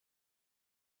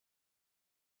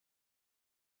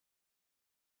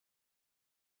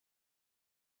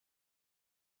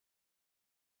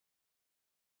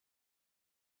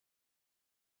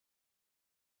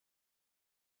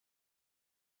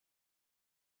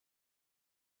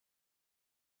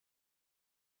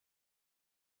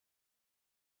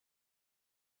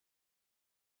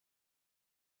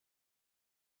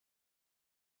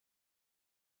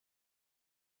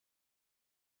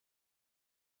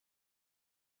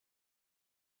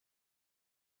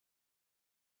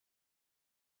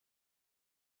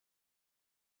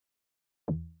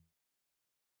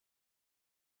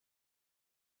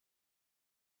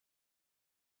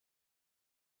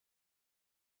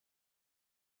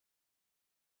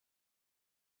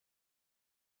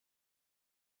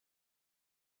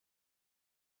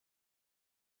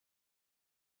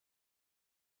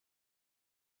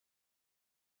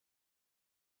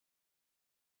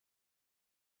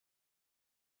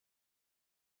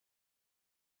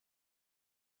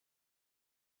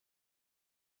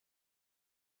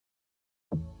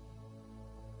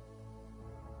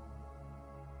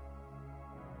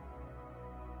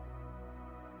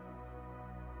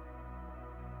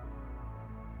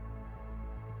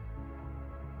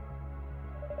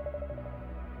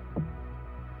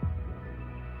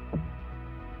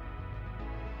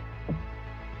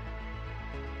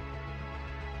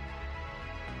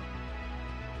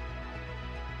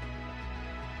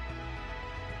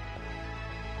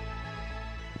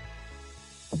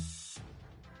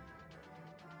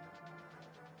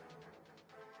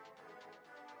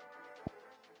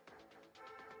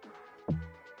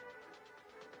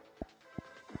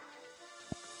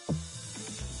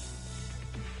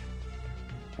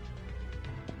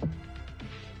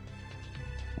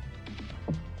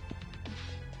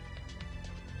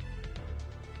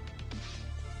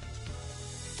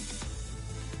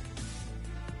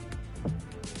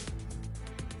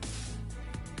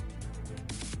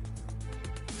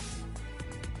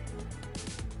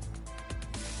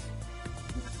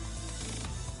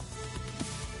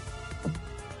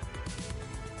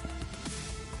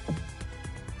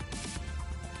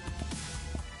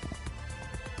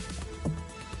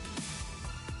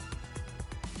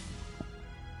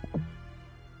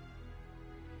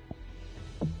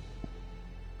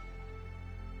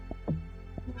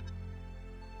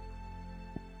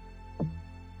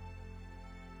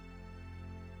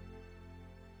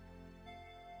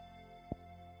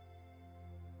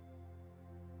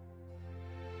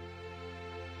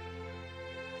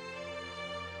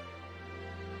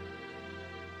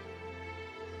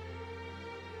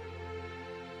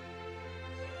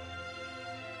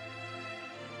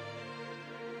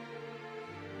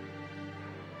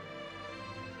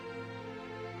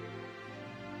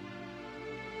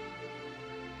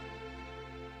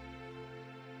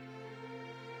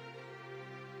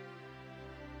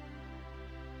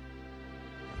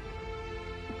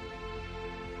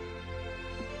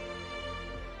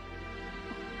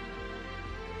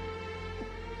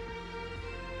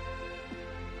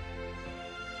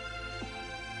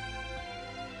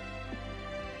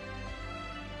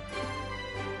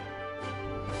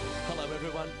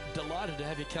Delighted to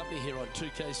have your company here on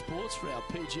 2K Sports for our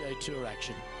PGA Tour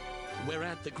action. We're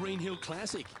at the Green Hill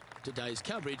Classic. Today's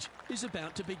coverage is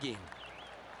about to begin.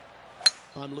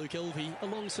 I'm Luke Elvey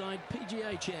alongside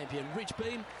PGA champion Rich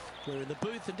Beam. We're in the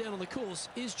booth, and down on the course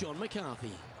is John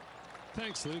McCarthy.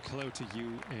 Thanks, Luke. Hello to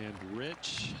you and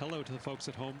Rich. Hello to the folks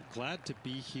at home. Glad to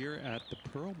be here at the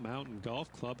Pearl Mountain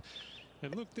Golf Club.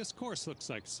 And Luke, this course looks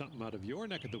like something out of your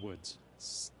neck of the woods.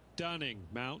 Stunning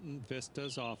mountain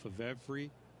vistas off of every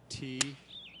tee.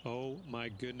 Oh my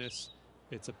goodness,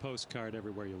 it's a postcard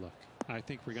everywhere you look. I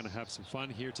think we're going to have some fun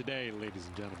here today, ladies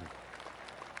and gentlemen.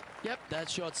 Yep, that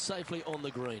shot safely on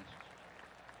the green.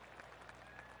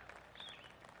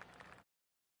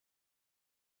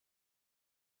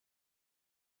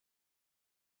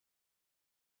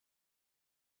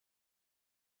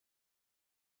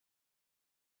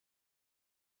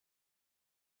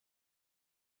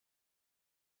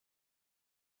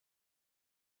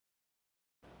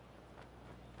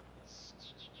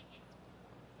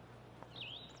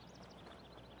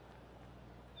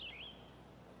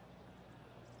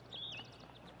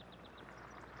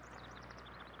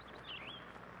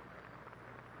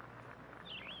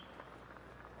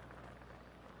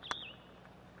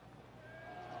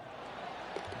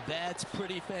 That's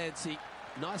pretty fancy.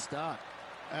 Nice start.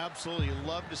 Absolutely.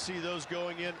 Love to see those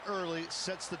going in early.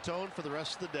 Sets the tone for the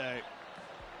rest of the day.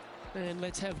 And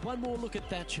let's have one more look at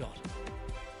that shot.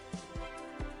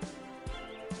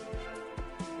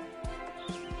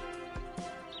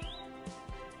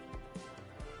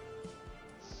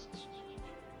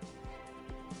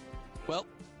 Well,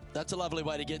 that's a lovely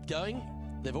way to get going.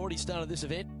 They've already started this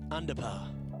event under par.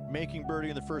 Making birdie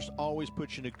in the first always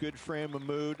puts you in a good frame of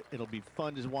mood. It'll be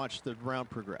fun to watch the round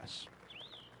progress.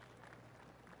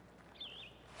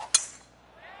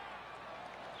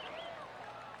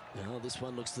 Now this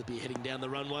one looks to be heading down the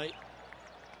runway.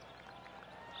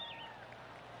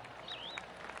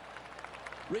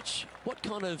 Rich, what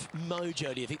kind of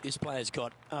mojo do you think this player's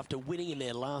got after winning in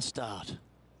their last start?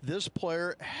 This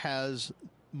player has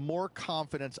more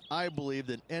confidence, I believe,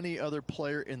 than any other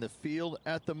player in the field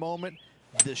at the moment.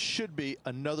 This should be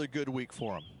another good week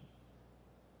for him.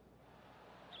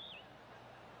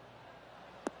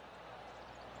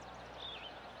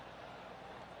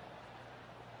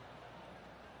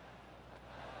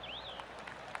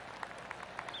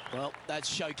 Well, that's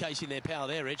showcasing their power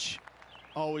there, Rich.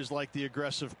 Always like the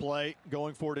aggressive play,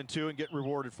 going for it in two and get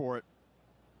rewarded for it.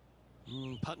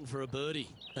 Putting for a birdie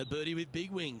with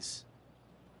big wings.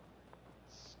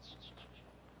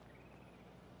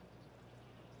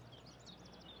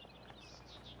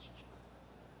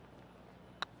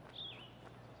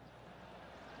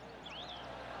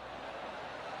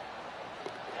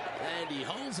 And he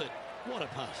holds it. What a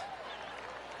putt.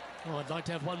 Oh, I'd like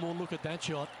to have one more look at that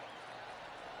shot.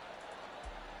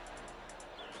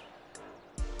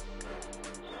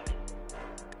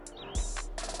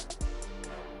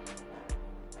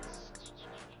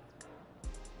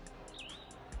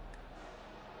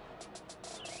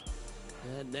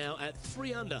 And now at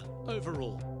 3 under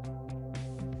overall.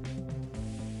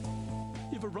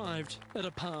 You've arrived at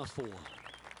a par 4.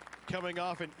 Coming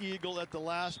off an eagle at the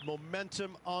last,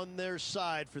 momentum on their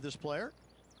side for this player.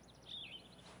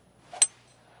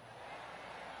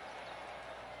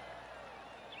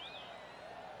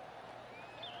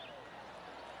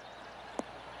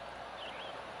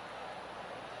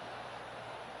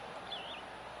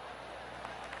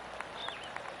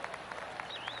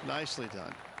 Nicely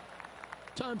done.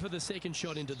 Time for the second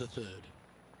shot into the third.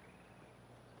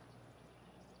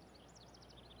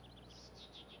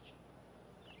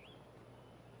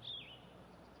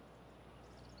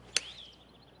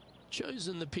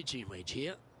 Chosen the pitching wedge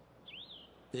here.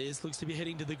 This looks to be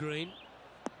heading to the green.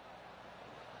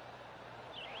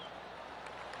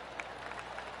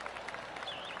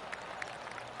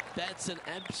 That's an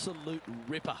absolute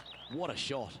ripper. What a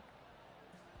shot.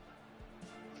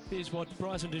 Here's what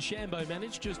Bryson DeChambeau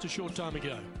managed just a short time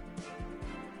ago.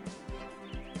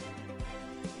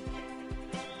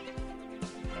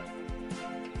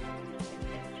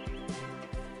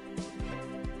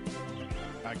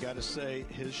 I gotta say,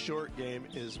 his short game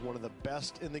is one of the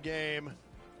best in the game.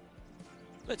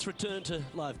 Let's return to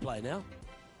live play now.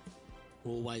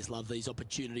 Always love these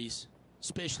opportunities,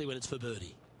 especially when it's for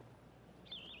birdie.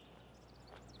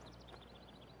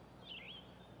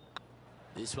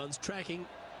 This one's tracking.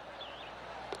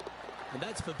 And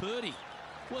that's for birdie.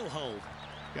 Well holed.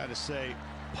 Gotta say,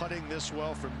 putting this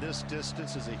well from this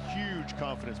distance is a huge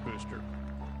confidence booster.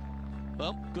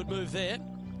 Well, good move there.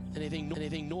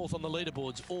 Anything north on the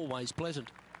leaderboard's always pleasant.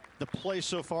 The play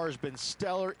so far has been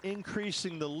stellar,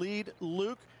 increasing the lead,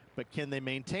 Luke, but can they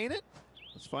maintain it?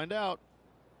 Let's find out.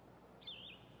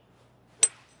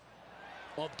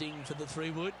 Opting for the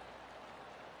 3-wood.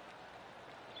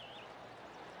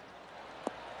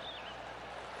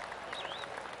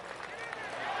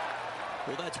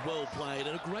 Well, that's well played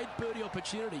and a great birdie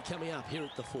opportunity coming up here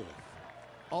at the 4th.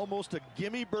 Almost a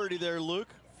gimme birdie there, Luke.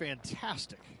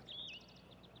 Fantastic.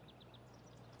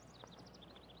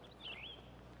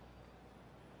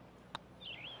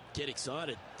 Get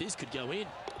excited. This could go in.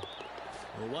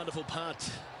 A wonderful putt.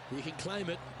 You can claim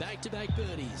it. Back-to-back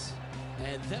birdies.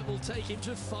 And that will take him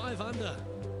to 5 under.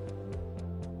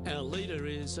 Our leader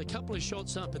is a couple of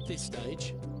shots up at this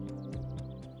stage.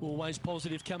 Always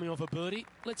positive coming off a birdie.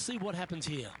 Let's see what happens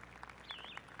here.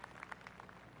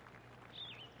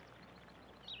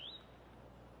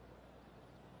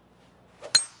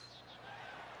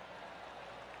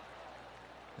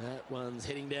 That one's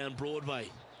heading down Broadway.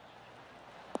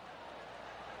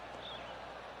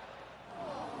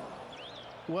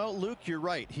 Well, Luke, you're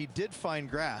right. He did find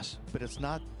grass, but it's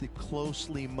not the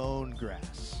closely mown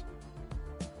grass.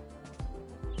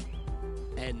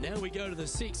 And now we go to the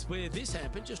 6th, where this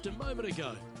happened just a moment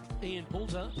ago. Ian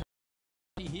Poulter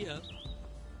here,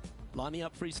 lining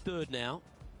up for his 3rd now.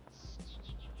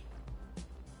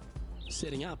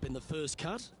 Setting up in the first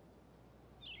cut.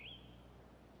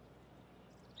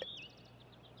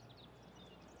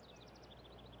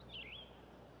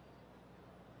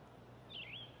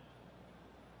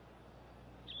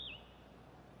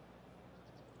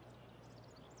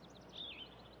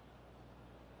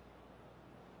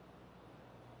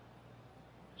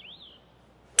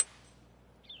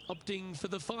 Opting for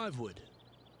the 5-wood.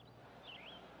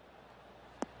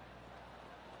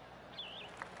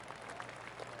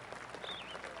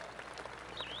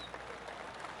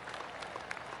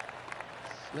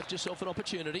 Left yourself an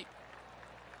opportunity.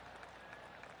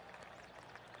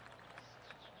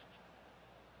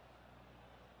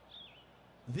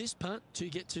 This putt to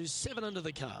get to 7 under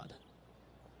the card.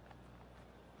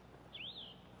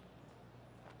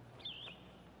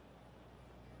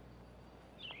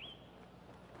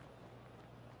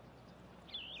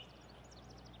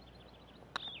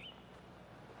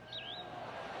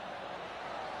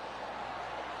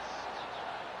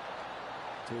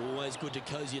 Always good to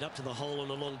cozy it up to the hole on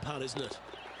a long putt, isn't it?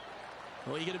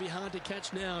 Oh, you're going to be hard to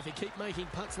catch now if you keep making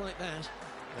putts like that.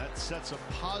 That sets a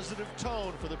positive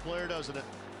tone for the player, doesn't it?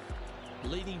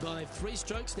 Leading by 3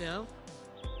 strokes now.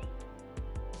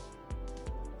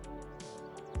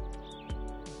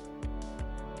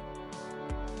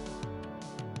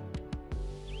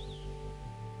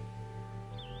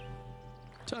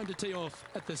 Time to tee off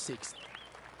at the 6th.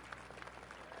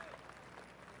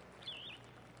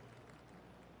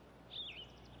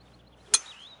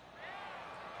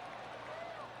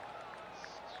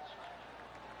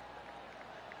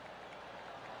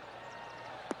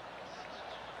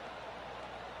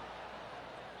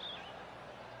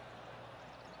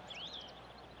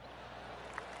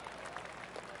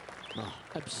 Oh,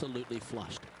 absolutely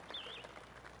flushed.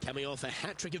 Coming off a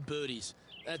hat-trick of birdies.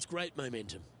 That's great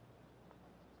momentum.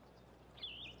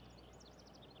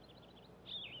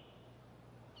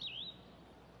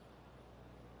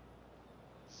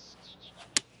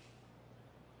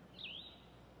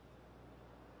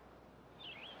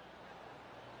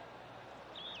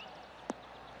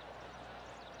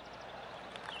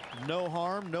 No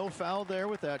harm, no foul there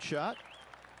with that shot.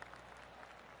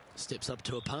 Steps up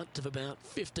to a putt of about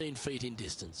 15 feet in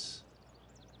distance.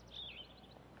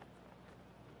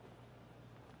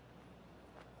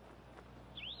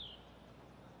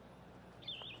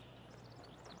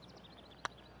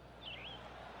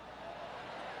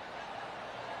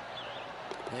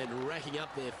 And racking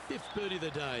up their 5th birdie of the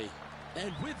day.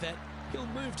 And with that, he'll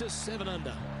move to 7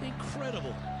 under.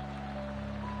 Incredible.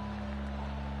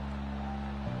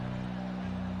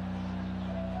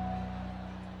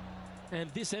 And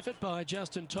this effort by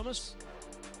Justin Thomas.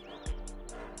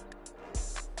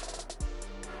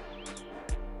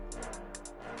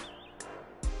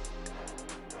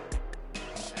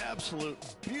 Absolute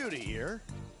beauty here.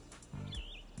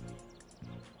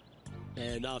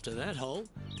 And after that hole,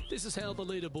 this is how the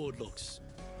leaderboard looks.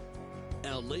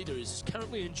 Our leader is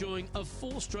currently enjoying a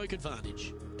 4-stroke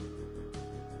advantage.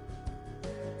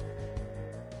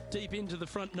 Deep into the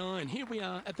front 9, here we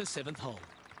are at the 7th hole.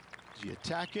 Do you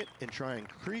attack it and try and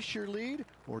increase your lead,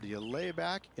 or do you lay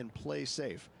back and play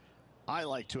safe? I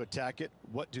like to attack it.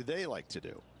 What do they like to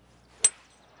do?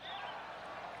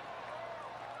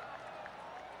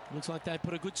 Looks like they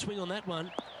put a good swing on that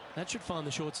one. That should find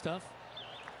the short stuff.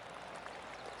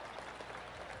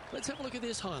 Let's have a look at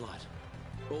this highlight.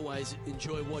 Always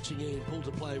enjoy watching Ian Poulter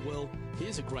play well.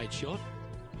 Here's a great shot.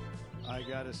 I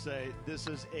gotta say, this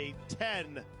is a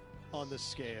 10 on the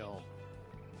scale.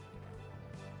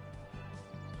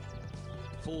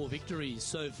 4 victories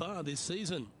so far this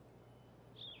season.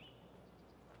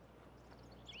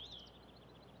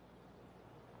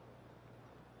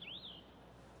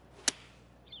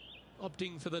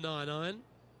 Opting for the 9-iron.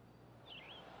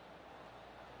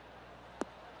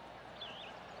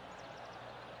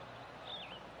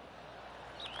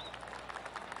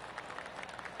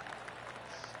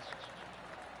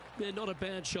 Yeah, not a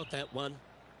bad shot, that one.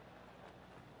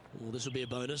 Oh, this will be a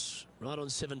bonus. Right on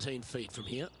 17 feet from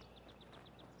here.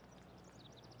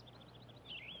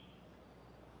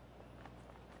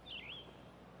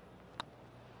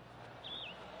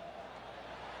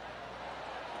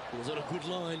 Was on a good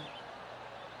line.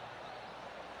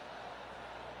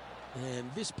 And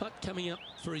this putt coming up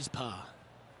for his par.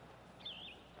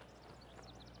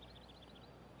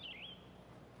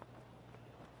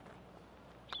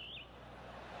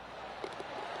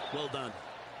 Well done.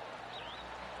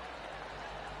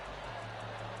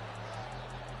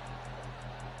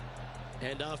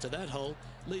 And after that hole,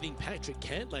 leading Patrick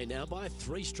Cantlay now by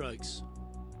 3 strokes.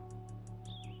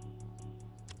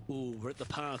 Ooh, we're at the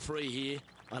par 3 here.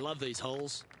 I love these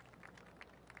holes.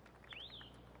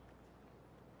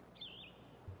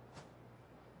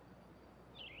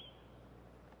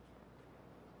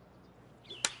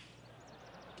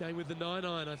 Going with the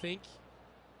 9-iron, I think.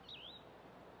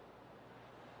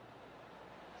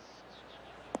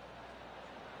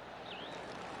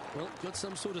 Well, got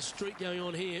some sort of streak going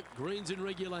on here. Greens in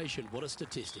regulation. What a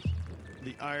statistic.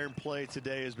 The iron play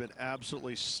today has been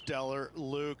absolutely stellar.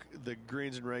 Luke, the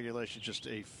greens in regulation, just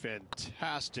a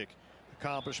fantastic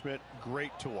accomplishment.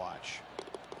 Great to watch.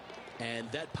 And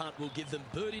that putt will give them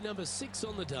birdie number 6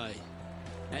 on the day.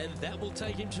 And that will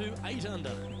take him to 8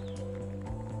 under.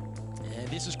 And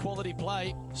this is quality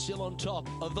play, still on top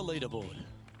of the leaderboard.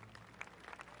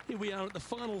 Here we are at the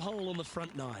final hole on the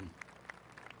front 9.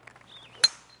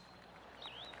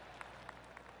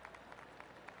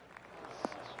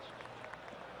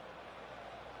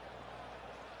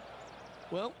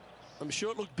 Well, I'm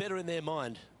sure it looked better in their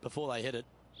mind before they hit it.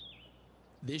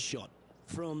 This shot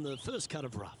from the first cut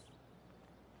of rough.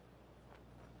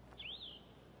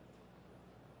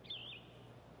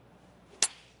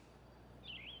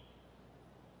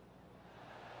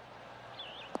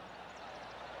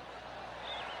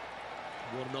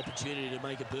 What an opportunity to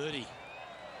make a birdie.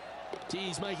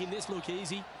 He's making this look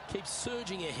easy. Keeps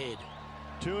surging ahead.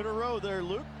 2 in a row there,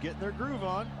 Luke. Getting their groove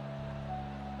on.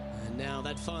 And now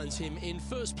that finds him in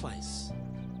first place.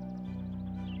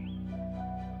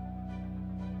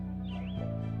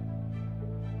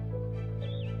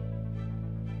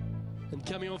 And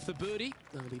coming off the birdie,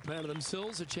 they'll be proud of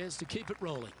themselves. A chance to keep it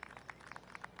rolling.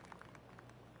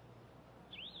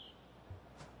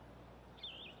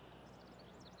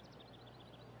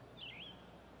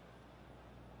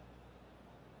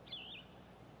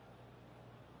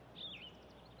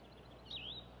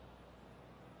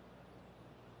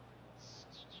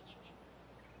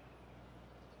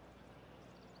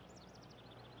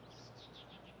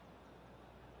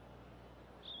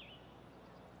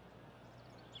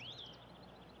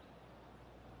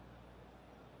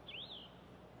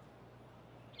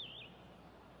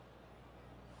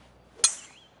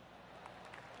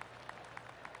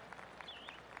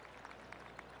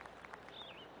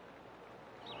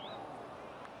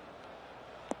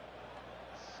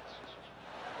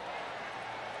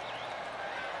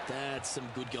 That's some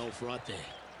good golf right there.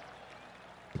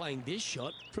 Playing this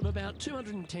shot from about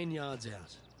 210 yards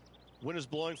out. Wind is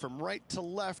blowing from right to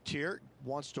left here.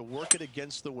 Wants to work it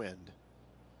against the wind.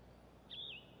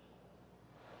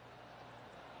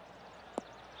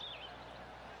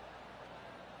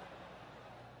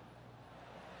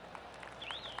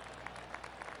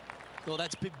 Well,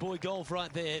 that's big boy golf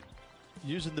right there.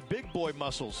 Using the big boy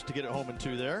muscles to get it home in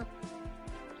 2 there.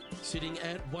 Sitting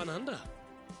at 1 under.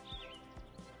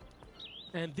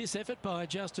 And this effort by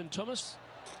Justin Thomas.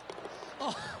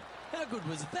 Oh, how good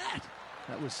was that?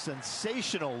 That was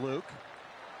sensational, Luke.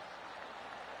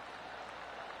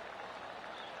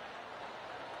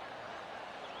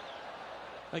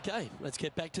 Okay, let's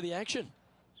get back to the action.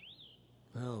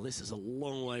 Well, this is a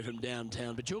long way from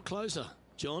downtown, but you're closer.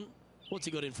 John, what's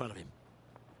he got in front of him?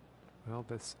 Well,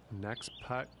 this next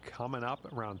putt coming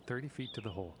up around 30 feet to the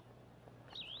hole.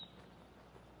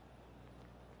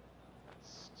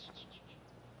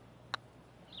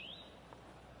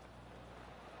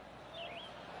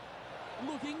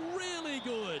 Looking really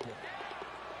good.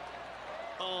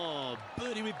 Oh,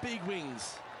 birdie with big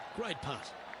wings. Great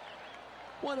putt.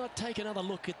 Why not take another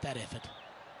look at that effort?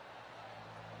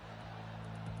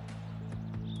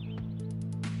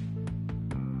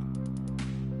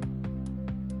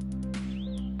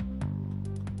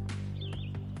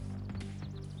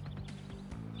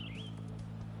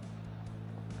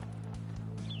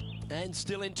 And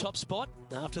still in top spot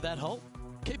after that hole.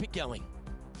 Keep it going.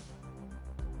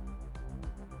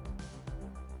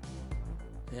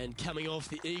 And coming off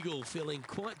the eagle, feeling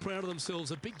quite proud of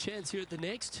themselves. A big chance here at the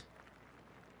next.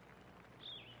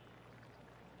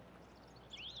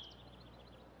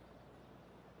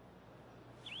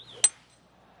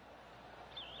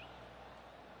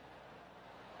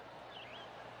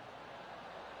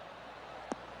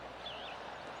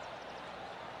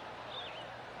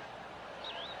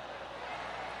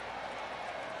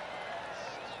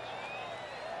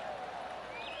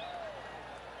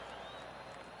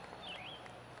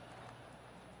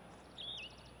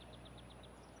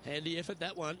 Handy effort,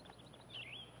 that one.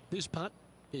 This putt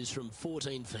is from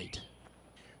 14 feet.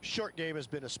 Short game has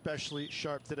been especially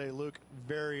sharp today, Luke.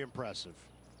 Very impressive.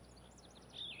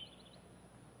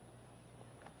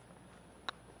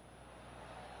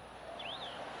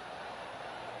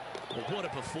 Well, what a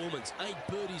performance. 8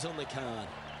 birdies on the card.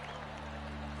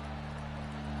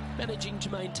 Managing to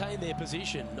maintain their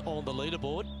position on the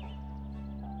leaderboard.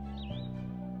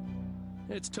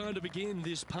 It's time to begin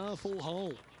this par 4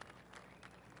 hole.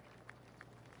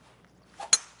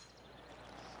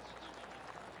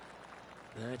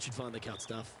 That should find the cut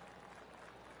stuff.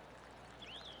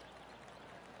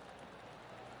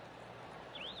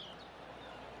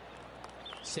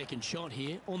 Second shot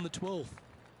here on the 12th.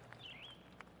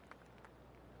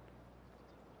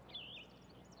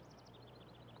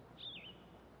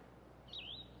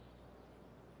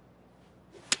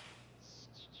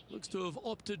 Looks to have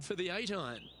opted for the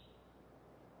 8-iron.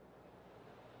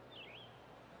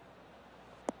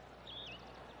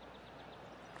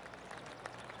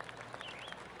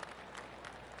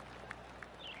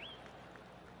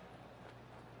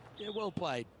 Yeah, well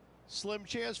played. Slim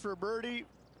chance for a birdie,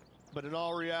 but in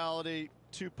all reality,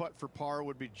 2-putt for par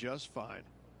would be just fine.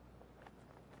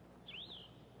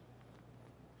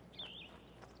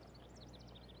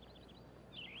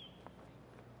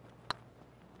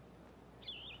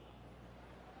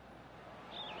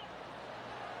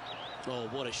 Oh,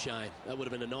 what a shame. That would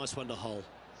have been a nice one to hole.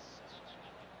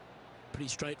 Pretty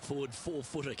straightforward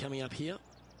 4-footer coming up here.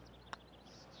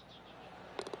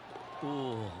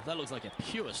 Oh, that looks like a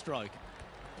pure stroke.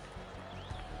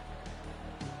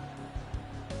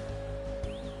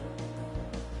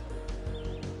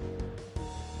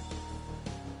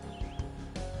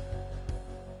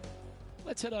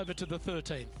 Let's head over to the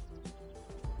 13th.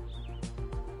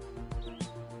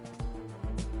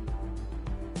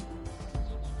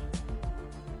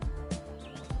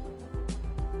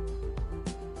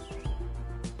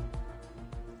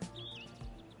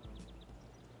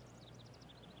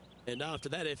 And after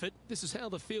that effort, this is how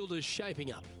the field is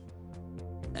shaping up.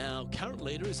 Our current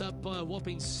leader is up by a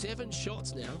whopping 7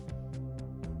 shots now.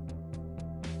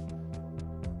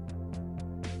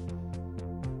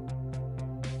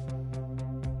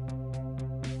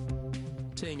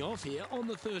 Teeing off here on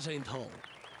the 13th hole.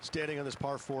 Standing on this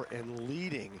par 4 and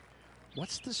leading.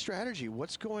 What's the strategy?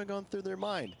 What's going on through their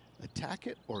mind? Attack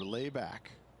it or lay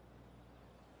back?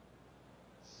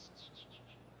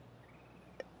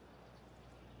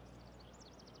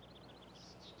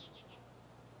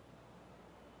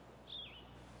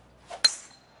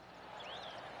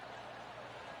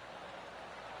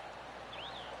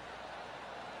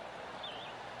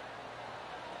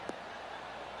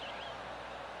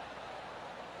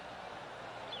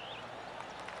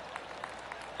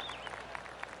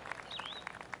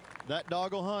 That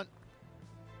dog will hunt.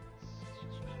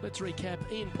 Let's recap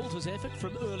Ian Poulter's effort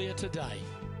from earlier today.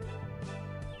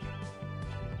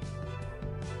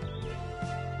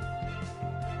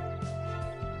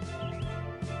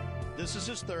 This is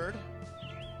his third.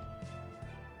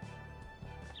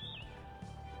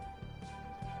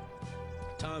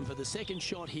 Time for the second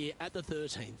shot here at the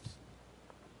 13th.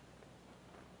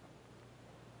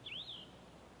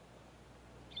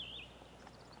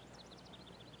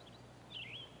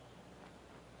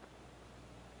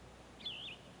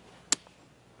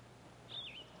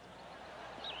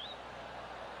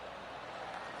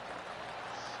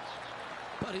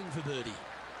 Putting for birdie.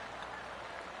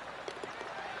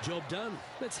 Job done.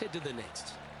 Let's head to the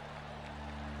next.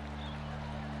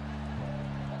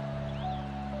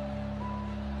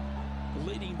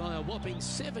 Leading by a whopping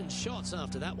 7 shots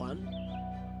after that one.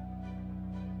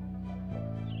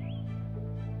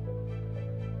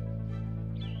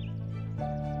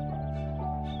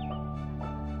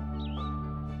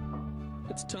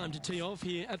 It's time to tee off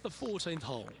here at the 14th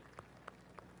hole.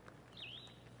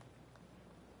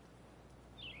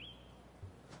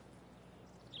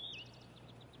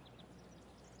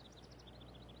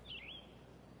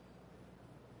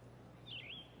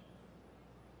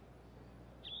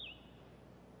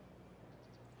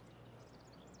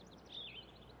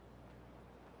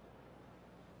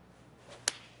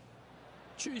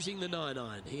 choosing the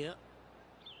 9-iron here.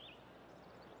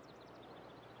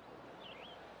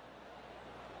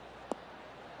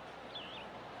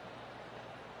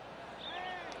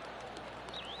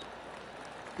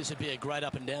 This would be a great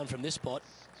up and down from this spot.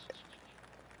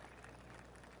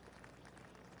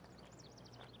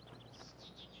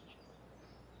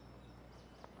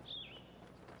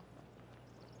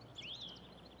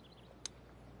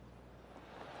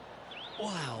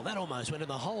 Wow, that almost went in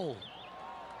the hole.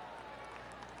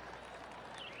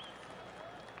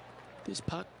 This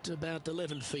putt about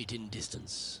 11 feet in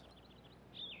distance.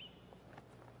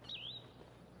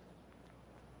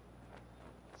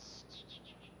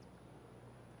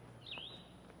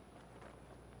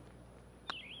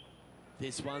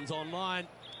 This one's online.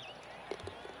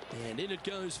 And in it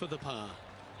goes for the par.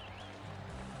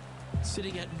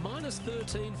 Sitting at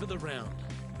 -13 for the round.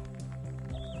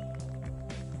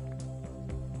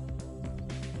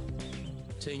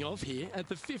 Teeing off here at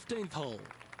the 15th hole.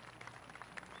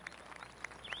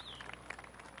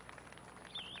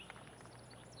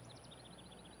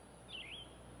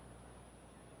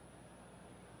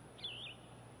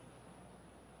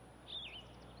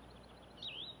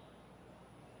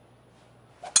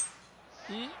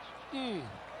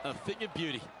 A thing of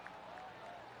beauty.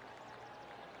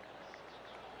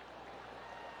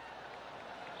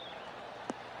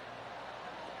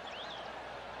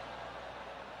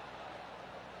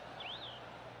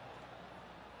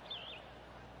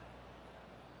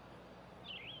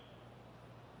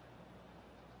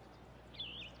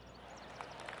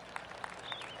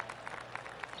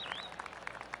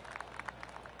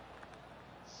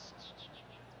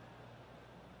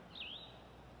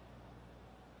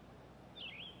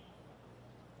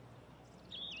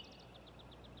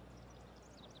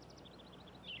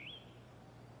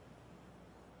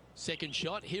 Second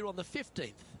shot here on the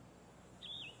 15th.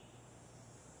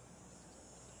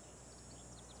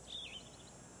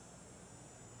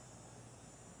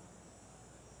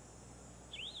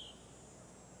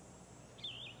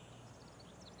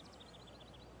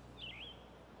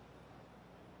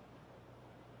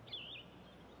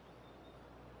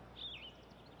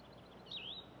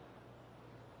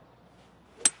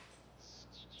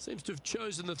 Seems to have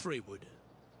chosen the 3-wood.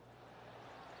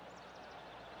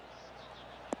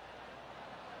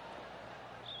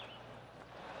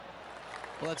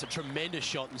 Well, that's a tremendous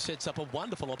shot and sets up a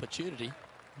wonderful opportunity.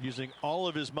 Using all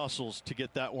of his muscles to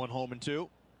get that one home in 2.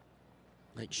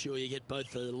 Make sure you get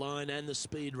both the line and the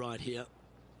speed right here.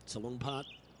 It's a long putt.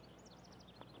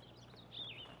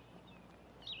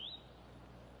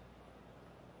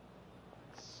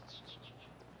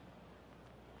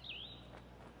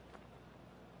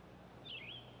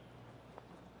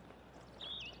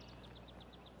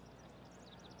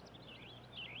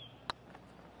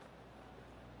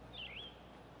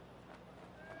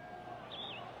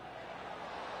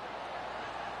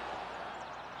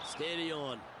 Steady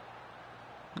on.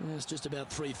 It's just about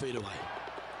 3 feet away.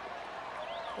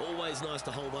 Always nice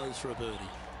to hold those for a birdie.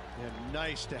 And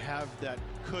nice to have that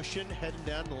cushion heading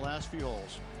down the last few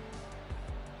holes.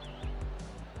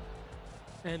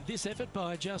 And this effort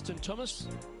by Justin Thomas.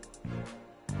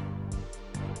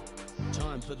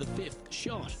 Time for the 5th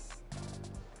shot.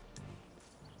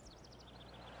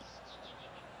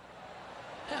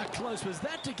 How close was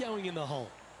that to going in the hole?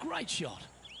 Great shot.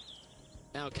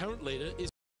 Our current leader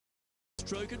is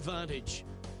stroke advantage.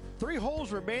 3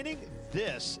 holes remaining.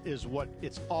 This is what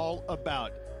it's all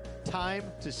about.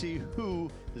 Time to see who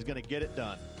is going to get it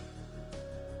done.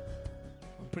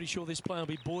 I'm pretty sure this player will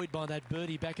be buoyed by that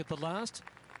birdie back at the last.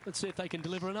 Let's see if they can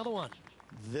deliver another one.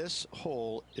 This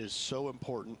hole is so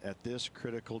important at this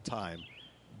critical time.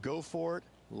 Go for it.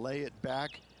 Lay it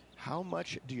back. How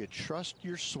much do you trust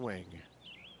your swing?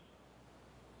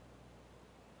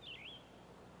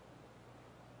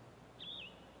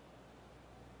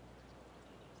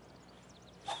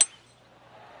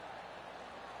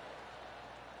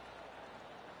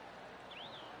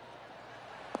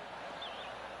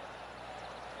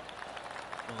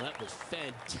 Well, that was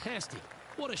fantastic.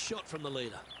 What a shot from the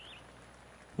leader.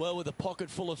 Well, with a pocket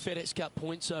full of FedEx Cup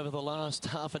points over the last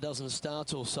half a dozen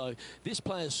starts or so, this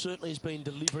player certainly has been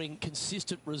delivering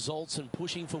consistent results and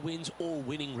pushing for wins or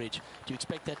winning, Rich. Do you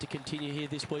expect that to continue here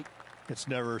this week? It's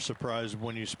never a surprise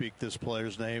when you speak this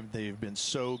player's name. They've been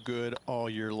so good all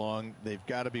year long. They've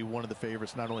got to be one of the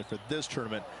favorites, not only for this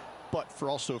tournament, but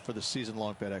also for the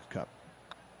season-long FedEx Cup.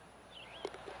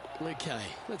 Okay,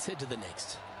 let's head to the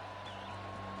next.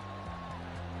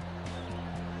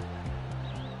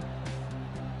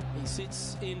 He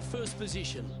sits in first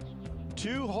position.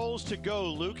 2 holes to go,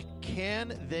 Luke.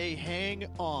 Can they hang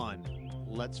on?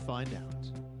 Let's find out.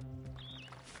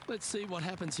 Let's see what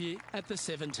happens here at the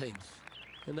 17th.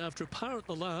 And after a par at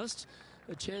the last,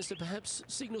 a chance to perhaps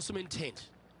signal some intent.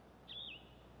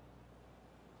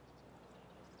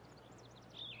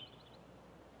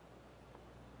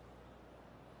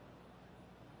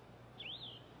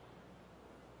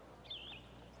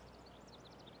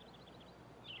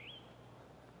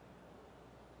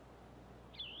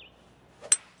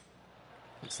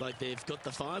 Looks like they've got the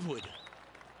 5-wood.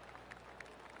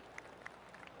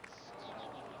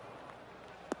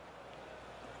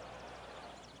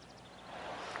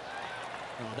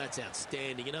 Oh, that's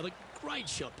outstanding. Another great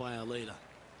shot by our leader.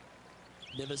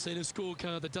 Never seen a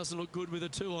scorecard that doesn't look good with a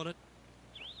 2 on it.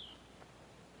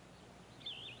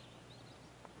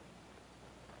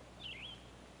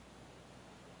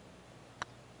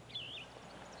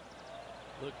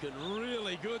 Looking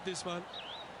really good, this one.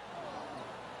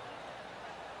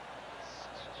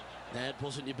 That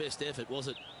wasn't your best effort, was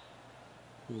it?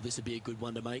 Well, this would be a good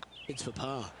one to make. It's for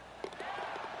par.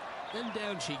 And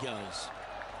down she goes.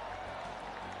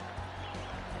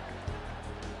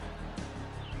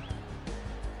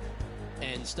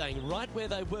 And staying right where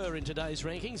they were in today's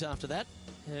rankings after that.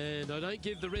 And I don't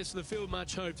give the rest of the field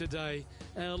much hope today.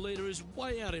 Our leader is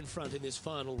way out in front in this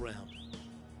final round.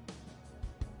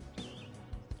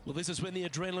 Well, this is when the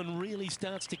adrenaline really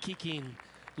starts to kick in.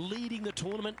 Leading the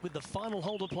tournament with the final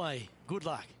hole to play. Good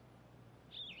luck.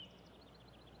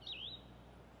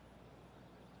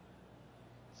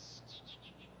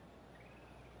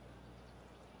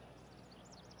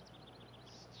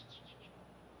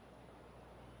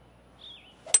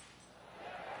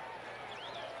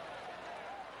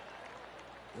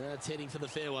 That's heading for the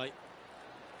fairway.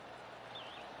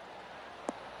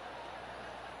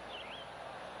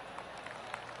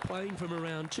 Playing from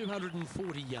around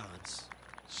 240 yards.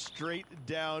 Straight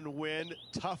downwind,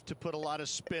 tough to put a lot of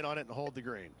spin on it and hold the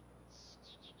green.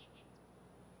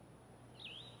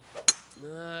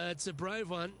 It's a brave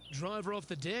one. Driver off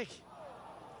the deck.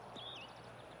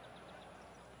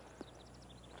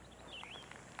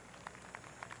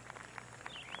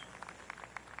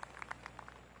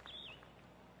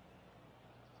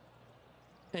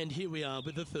 And here we are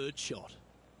with the 3rd shot.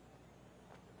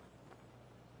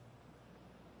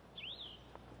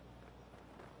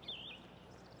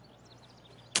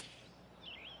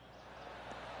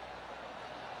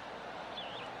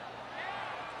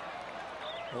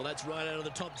 Well, that's right out of the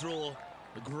top draw.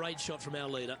 A great shot from our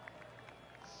leader.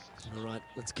 All right,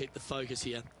 let's keep the focus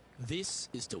here. This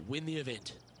is to win the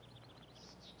event.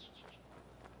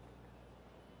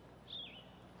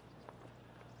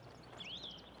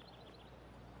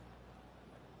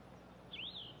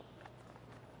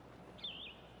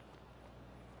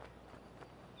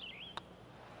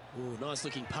 Oh, nice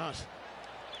looking putt.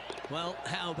 Well,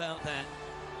 how about that?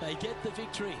 They get the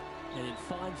victory, and in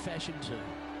fine fashion too.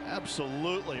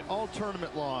 Absolutely. All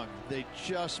tournament long, they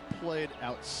just played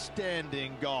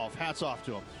outstanding golf. Hats off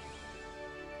to them.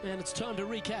 And it's time to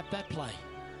recap that play.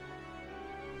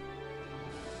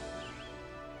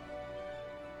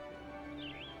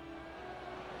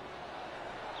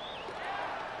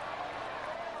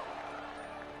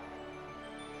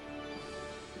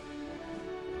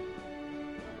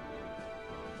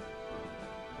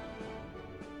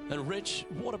 And Rich,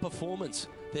 what a performance.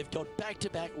 They've got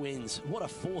back-to-back wins. What a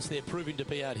force they're proving to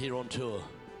be out here on tour.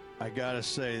 I gotta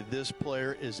say, this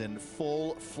player is in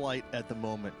full flight at the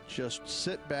moment. Just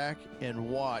sit back and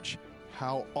watch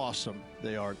how awesome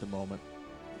they are at the moment.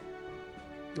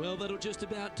 Well, that'll just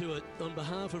about do it. On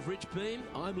behalf of Rich Beam,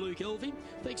 I'm Luke Elving.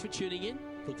 Thanks for tuning in.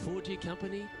 Look forward to your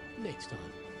company next time.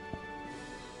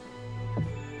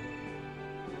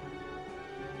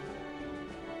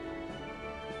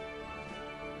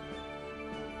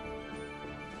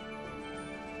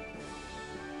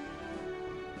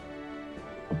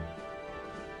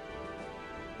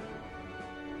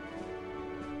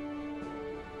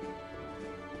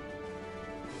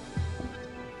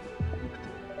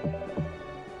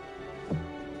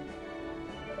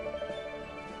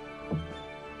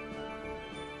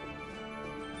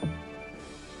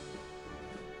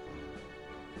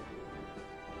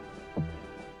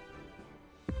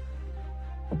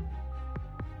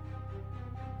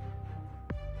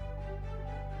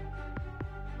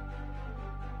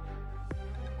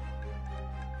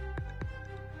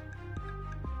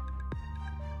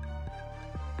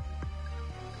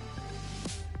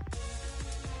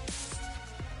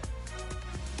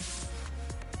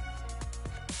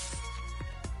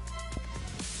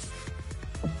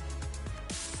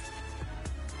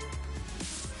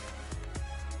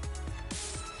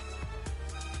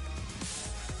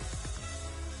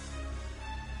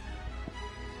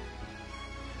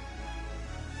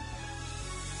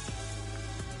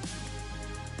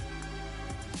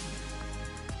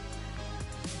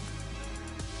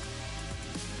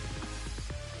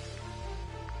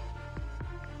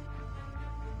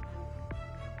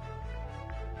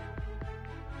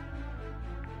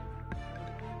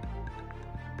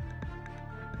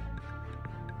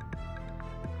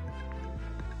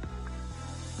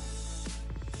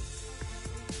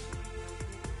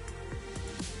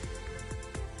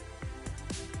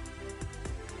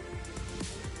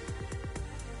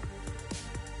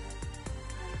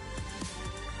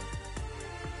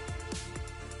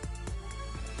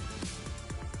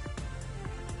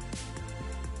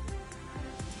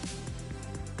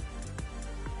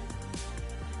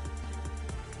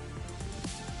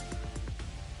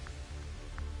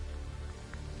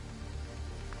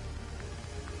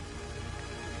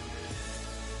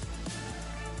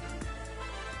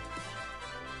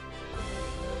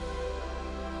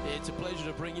 it's a pleasure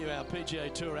to bring you our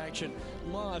PGA Tour action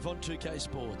live on 2K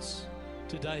Sports.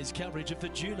 Today's coverage of the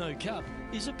Juno Cup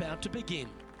is about to begin.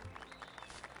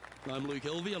 I'm Luke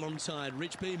Elvey alongside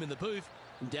Rich Beam in the booth,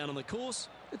 and down on the course,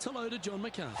 it's hello to John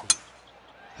McCarthy.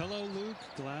 Hello, Luke.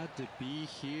 Glad to be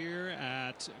here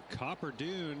at Copper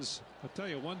Dunes. I'll tell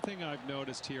you, one thing I've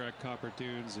noticed here at Copper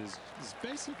Dunes is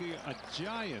basically a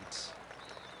giant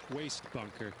waste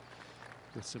bunker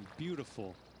with some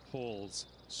beautiful holes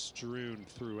strewn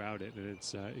throughout it. And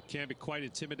it can be quite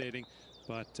intimidating,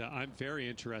 but I'm very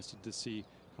interested to see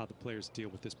how the players deal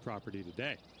with this property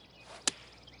today.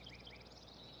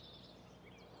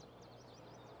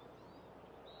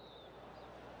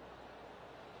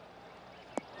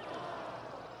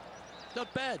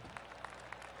 Not bad.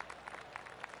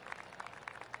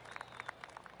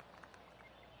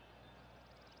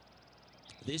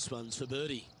 This one's for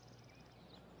birdie.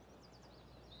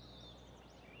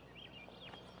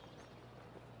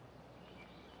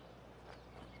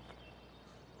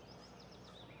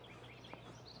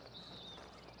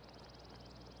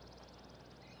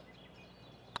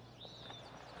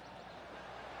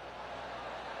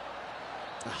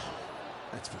 Oh,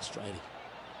 that's frustrating.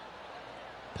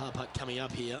 Par putt coming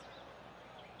up here.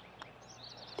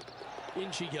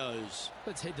 In she goes.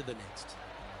 Let's head to the next.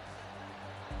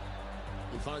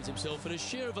 He finds himself in a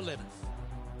share of 11th.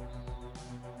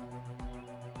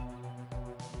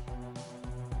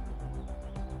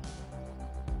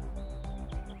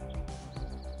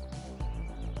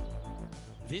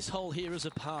 This hole here is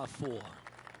a par 4.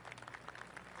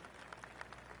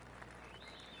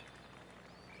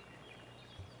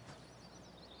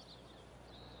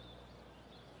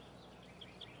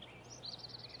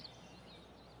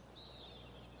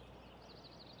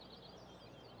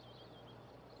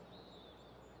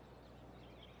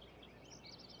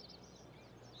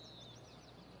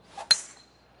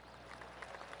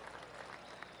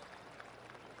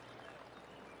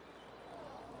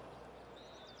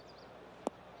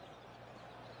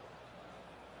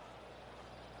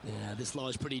 Yeah, this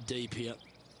lies pretty deep here.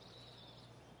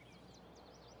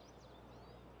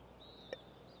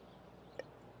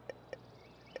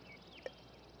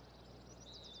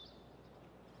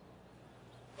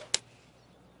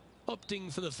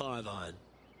 Opting for the 5-iron.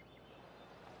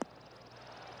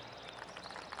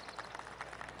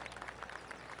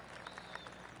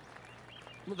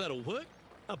 Well, that'll work.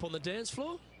 Up on the dance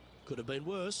floor. Could have been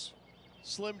worse.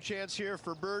 Slim chance here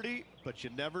for birdie, but you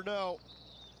never know.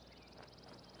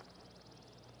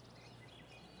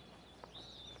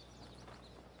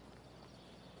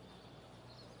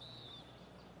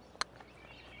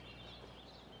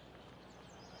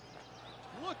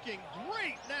 Looking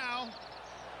great now.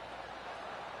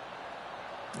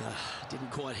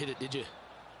 Didn't quite hit it, did you?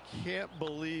 Can't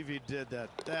believe he did that.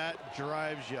 That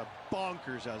drives you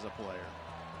bonkers as a player.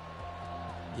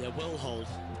 Yeah, well hold.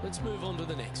 Let's move on to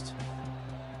the next.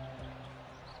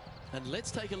 And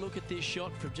let's take a look at this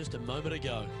shot from just a moment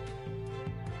ago.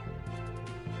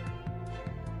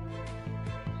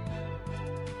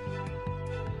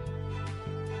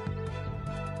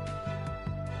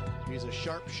 He's a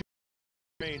sharp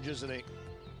range, isn't he?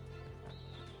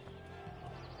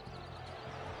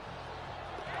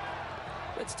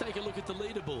 Let's take a look at the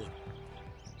leaderboard.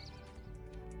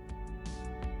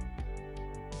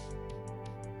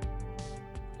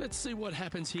 Let's see what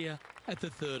happens here at the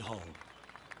third hole.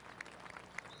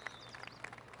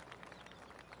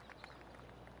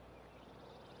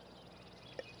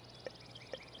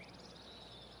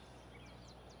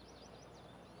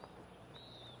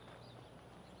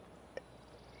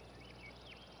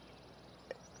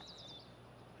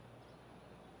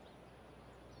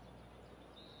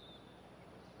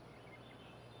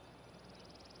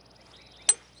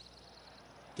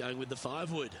 Going with the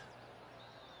 5-wood.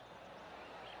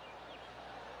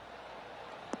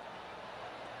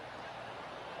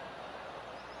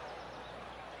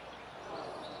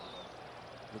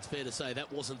 It's fair to say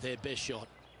that wasn't their best shot.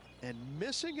 And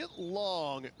missing it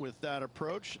long with that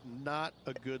approach, not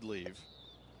a good leave.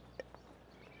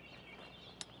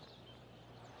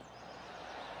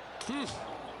 Came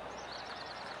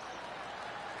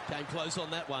close on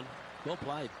that one. Well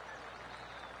played.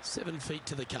 7 feet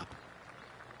to the cup.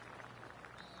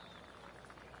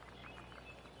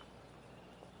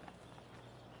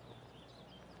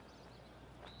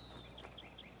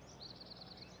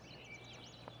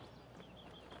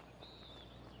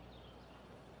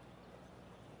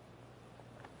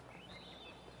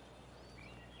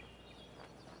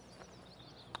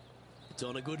 It's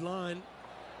on a good line.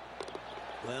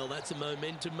 Well, that's a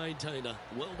momentum maintainer.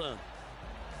 Well done.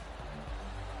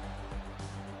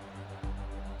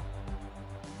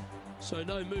 So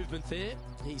no movement there.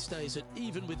 He stays at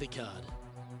even with the card.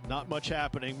 Not much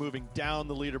happening. Moving down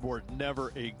the leaderboard,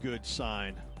 never a good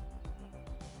sign.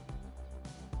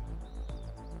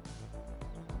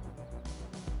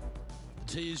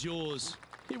 The tee is yours.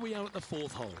 Here we are at the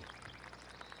 4th hole.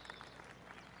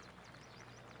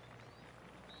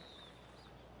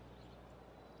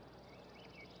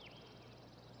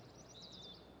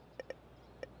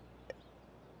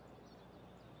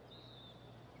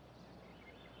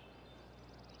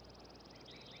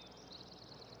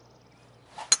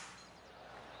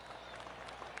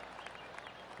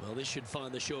 Well, this should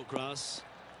find the short grass.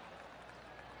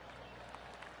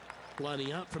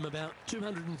 Lining up from about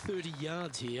 230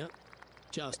 yards here.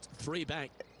 Just 3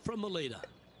 back from the leader.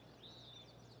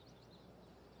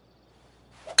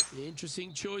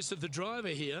 Interesting choice of the driver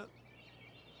here.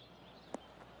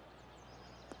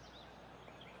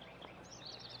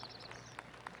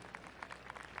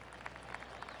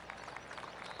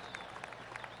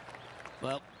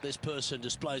 Well, this person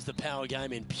displays the power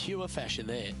game in pure fashion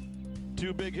there.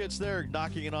 2 big hits there,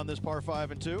 knocking it on this par 5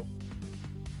 and 2.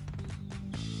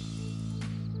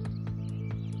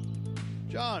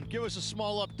 John, give us a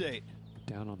small update.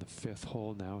 Down on the 5th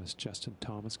hole now as Justin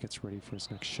Thomas gets ready for his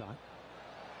next shot.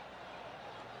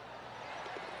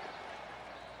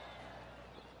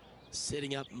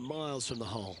 Setting up miles from the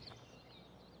hole.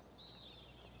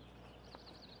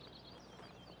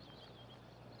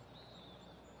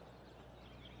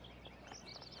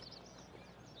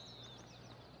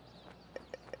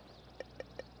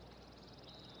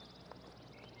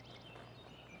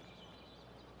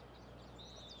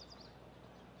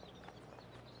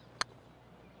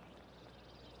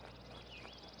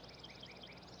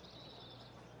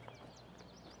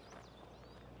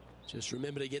 Just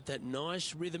remember to get that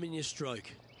nice rhythm in your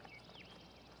stroke.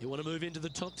 You want to move into the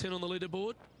top 10 on the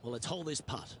leaderboard? Well, let's hold this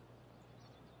putt.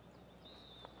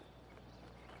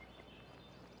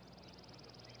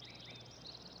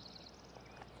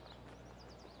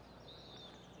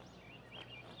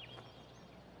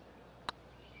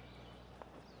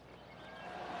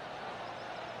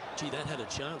 Gee, that had a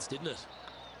chance, didn't it?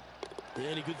 The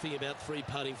only good thing about 3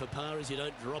 putting for par is you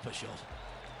don't drop a shot.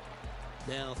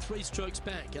 Now 3 strokes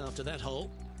back after that hole.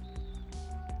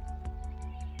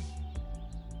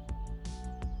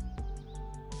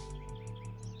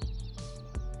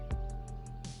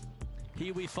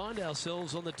 Here we find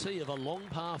ourselves on the tee of a long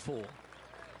par 4.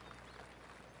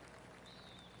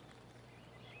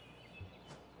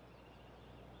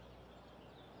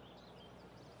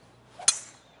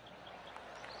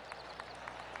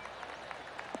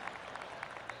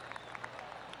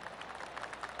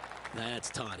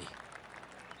 That's tidy.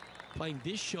 Playing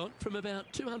this shot from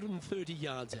about 230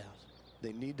 yards out.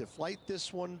 They need to flight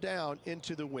this one down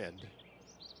into the wind.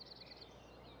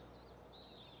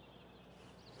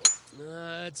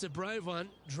 It's a brave one.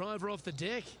 Driver off the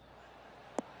deck.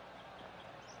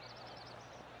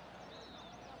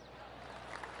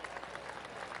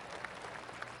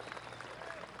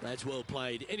 That's well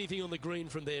played. Anything on the green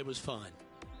from there was fine.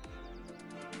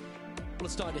 Well,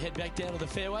 it's time to head back down to the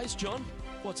fairways. John,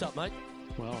 what's up, mate?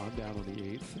 Well, I'm down on the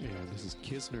 8th, and this is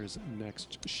Kisner's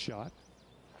next shot.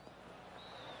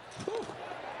 Whew.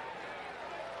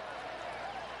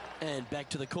 And back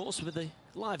to the course with the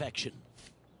live action.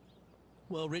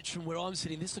 Well, Rich, from where I'm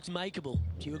sitting, this looks makeable.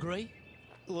 Do you agree?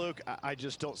 Luke, I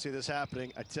just don't see this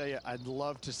happening. I tell you, I'd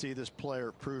love to see this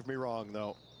player prove me wrong,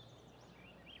 though.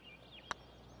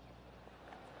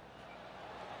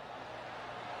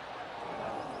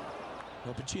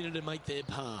 Opportunity to make their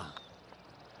par.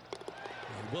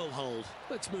 Well hold.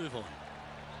 Let's move on.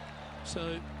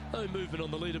 So, no movement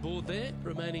on the leaderboard there,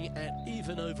 remaining at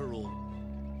even overall.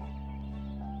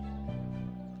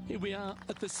 Here we are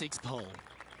at the 6th hole.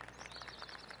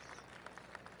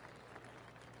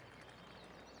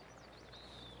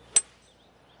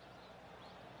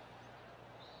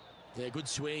 Yeah, good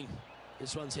swing.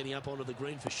 This one's heading up onto the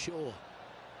green for sure.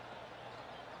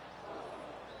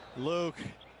 Luke,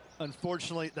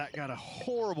 unfortunately, that got a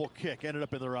horrible kick. Ended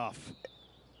up in the rough.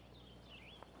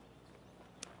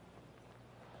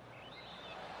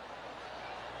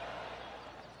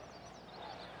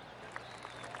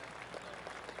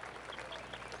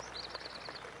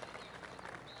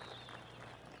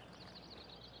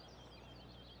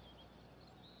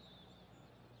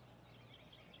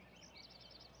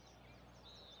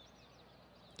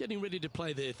 Getting ready to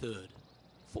play their 3rd.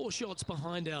 4 shots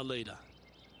behind our leader.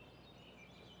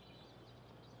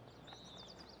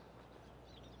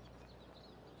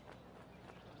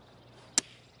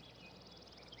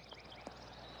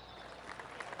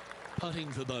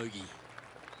 Putting for bogey.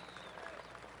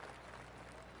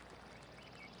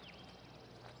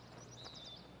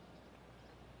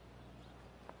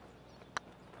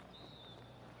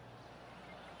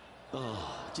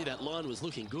 Oh, gee, that line was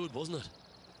looking good, wasn't it?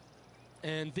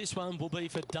 And this one will be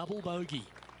for double bogey.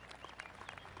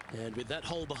 And with that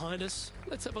hole behind us,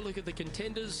 let's have a look at the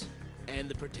contenders and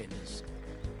the pretenders.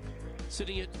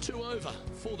 Sitting at 2 over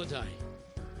for the day.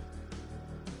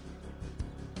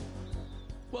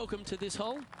 Welcome to this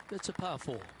hole. It's a par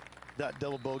 4. That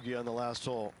double bogey on the last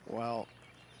hole, well,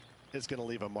 it's going to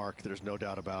leave a mark. There's no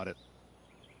doubt about it.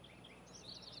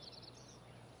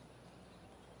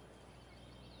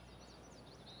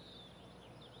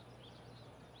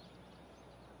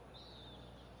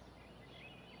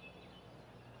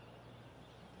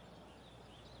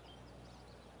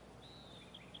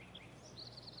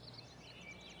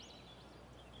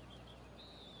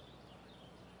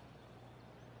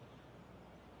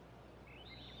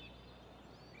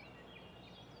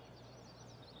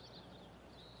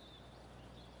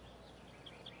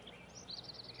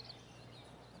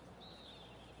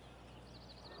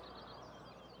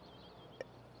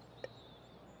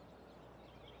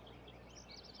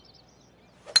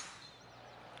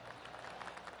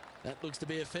 That looks to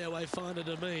be a fairway finder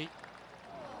to me.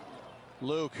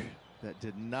 Luke, that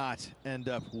did not end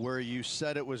up where you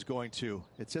said it was going to.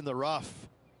 It's in the rough.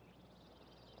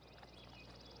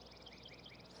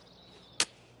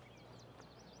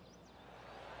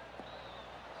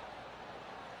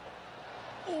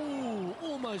 Oh,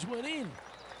 almost went in.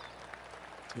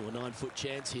 To a 9-foot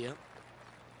chance here.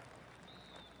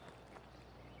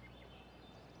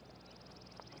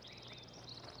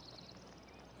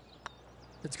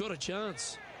 It's got a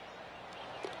chance.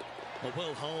 A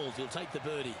well holed. He'll take the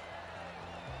birdie.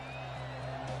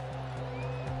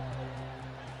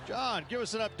 John, give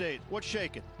us an update. What's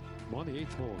shaking? I'm on the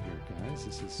 8th hole here, guys.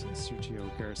 This is Sergio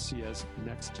Garcia's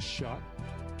next shot.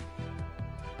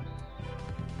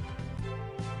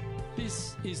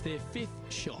 This is their 5th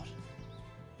shot.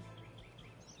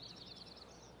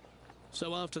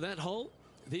 So after that hole,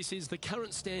 this is the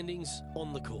current standings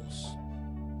on the course.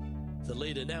 The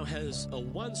leader now has a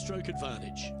 1-stroke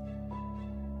advantage.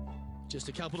 Just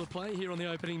a couple to play here on the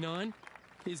opening 9.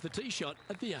 Here's the tee shot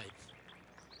at the 8th.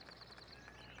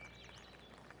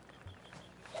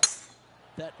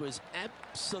 That was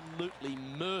absolutely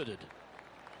murdered.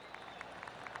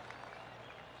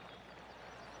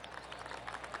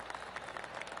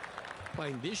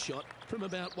 Playing this shot from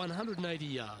about 180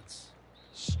 yards.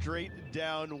 Straight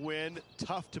downwind.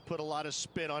 Tough to put a lot of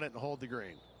spin on it and hold the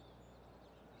green.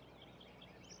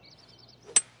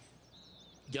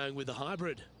 Going with the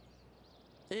hybrid.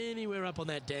 Anywhere up on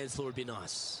that dance floor would be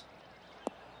nice.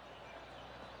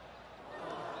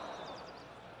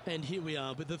 And here we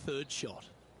are with the 3rd shot.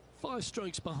 5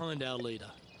 strokes behind our leader.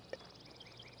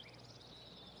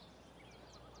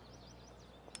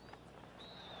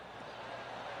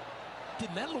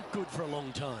 Didn't that look good for a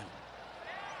long time?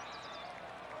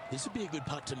 This would be a good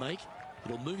putt to make.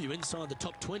 It'll move you inside the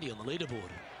top 20 on the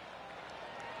leaderboard.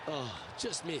 Oh,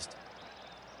 just missed.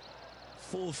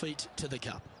 4 feet to the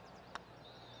cup.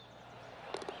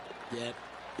 Yeah,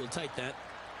 you'll take that.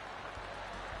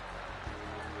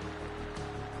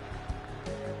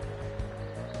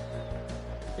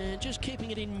 And just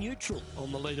keeping it in neutral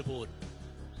on the leaderboard.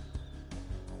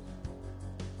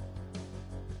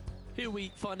 Here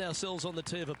we find ourselves on the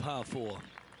tee of a par 4.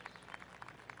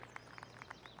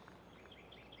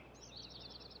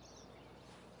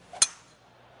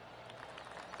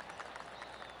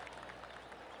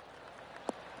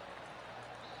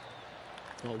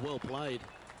 Oh, well played.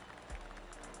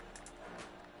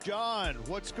 John,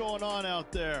 what's going on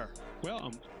out there? Well,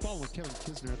 I'm following Kevin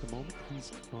Kisner at the moment.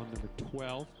 He's on number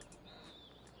 12.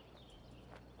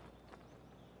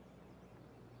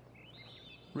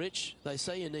 Rich, they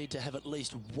say you need to have at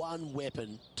least one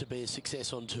weapon to be a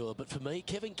success on tour, but for me,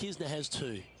 Kevin Kisner has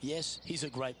 2. Yes, he's a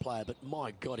great player, but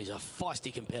my God, he's a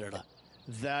feisty competitor.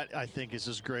 That, I think, is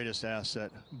his greatest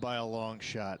asset by a long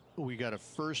shot. We got a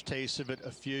first taste of it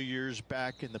a few years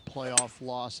back in the playoff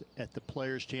loss at the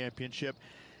Players' Championship.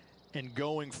 And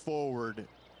going forward,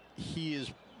 he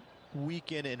is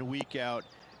week in and week out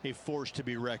a force to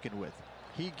be reckoned with.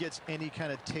 He gets any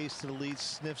kind of taste of the lead,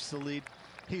 sniffs the lead.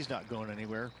 He's not going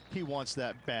anywhere. He wants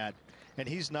that bad. And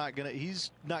he's not gonna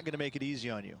make it easy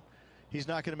on you. He's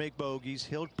not going to make bogeys.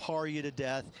 He'll par you to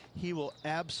death. He will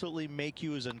absolutely make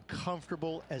you as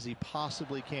uncomfortable as he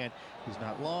possibly can. He's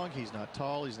not long. He's not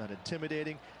tall. He's not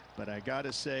intimidating. But I got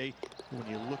to say, when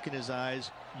you look in his eyes,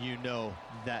 you know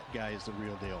that guy is the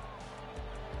real deal.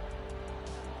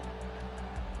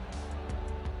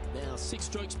 Now 6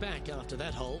 strokes back after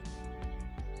that hole.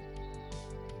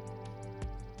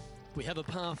 We have a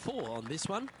par 4 on this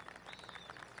one.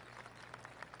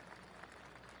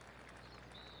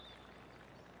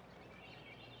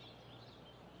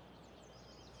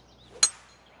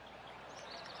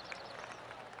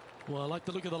 Well, I like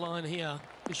the look of the line here.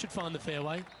 It should find the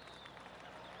fairway.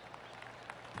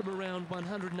 From around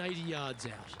 180 yards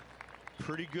out.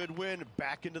 Pretty good wind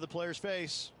back into the player's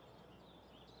face.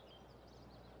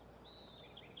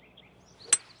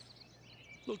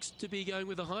 Looks to be going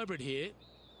with a hybrid here.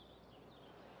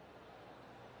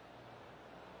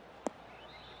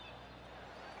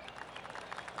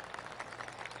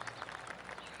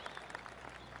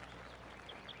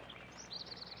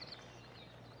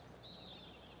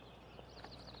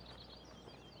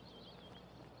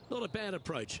 Not a bad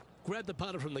approach. Grab the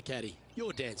putter from the caddy.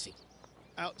 You're dancing.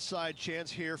 Outside chance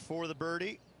here for the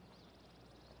birdie.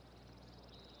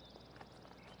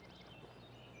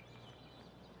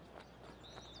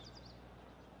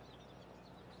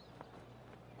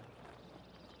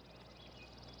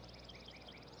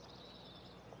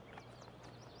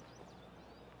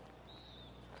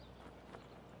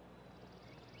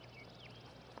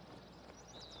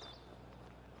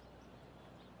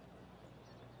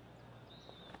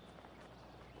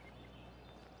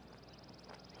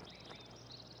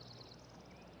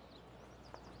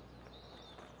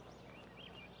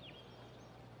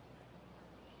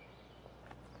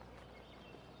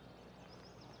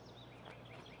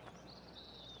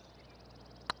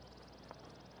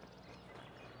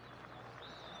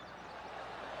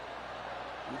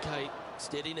 Okay,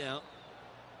 steady now.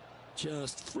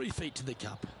 Just 3 feet to the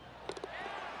cup.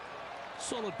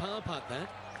 Solid par putt, that.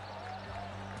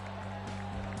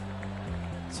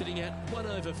 Sitting at 1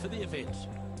 over for the event.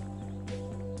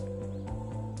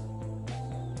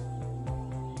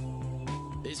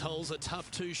 This hole's a tough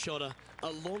 2-shotter,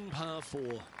 a long par 4.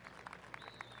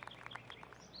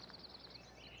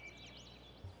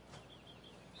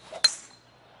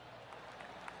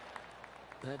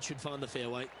 That should find the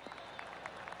fairway.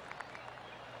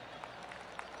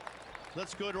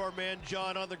 Let's go to our man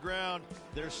John on the ground.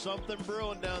 There's something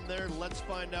brewing down there. Let's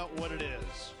find out what it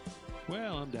is.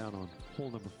 Well, I'm down on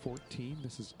hole number 14.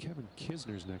 This is Kevin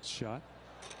Kisner's next shot.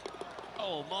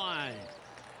 Oh, my.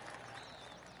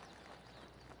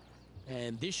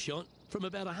 And this shot from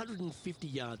about 150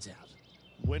 yards out.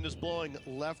 Wind is blowing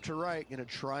left to right. Going to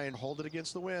try and hold it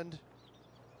against the wind.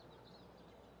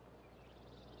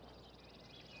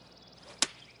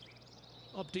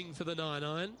 Opting for the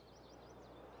 9-iron.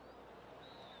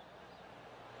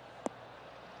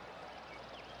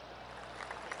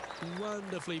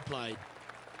 Wonderfully played.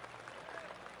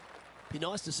 Be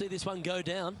nice to see this one go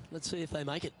down. Let's see if they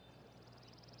make it.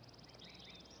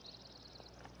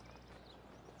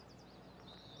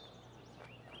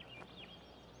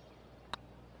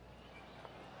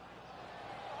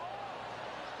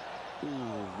 Ooh,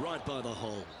 right by the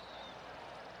hole.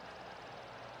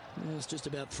 It's just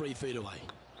about 3 feet away.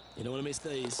 You don't want to miss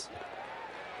these.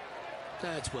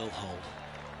 That's well holed.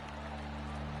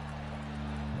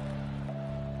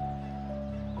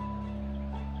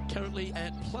 Currently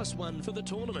at +1 for the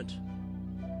tournament.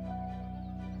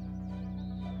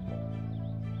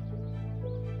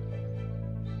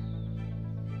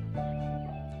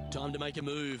 Time to make a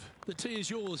move. The tee is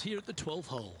yours here at the 12th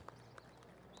hole.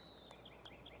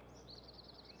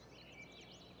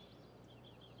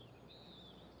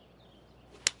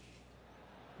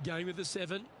 Going with the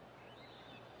 7.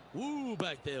 Woo,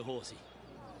 back there, horsey.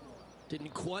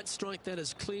 Didn't quite strike that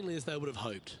as cleanly as they would have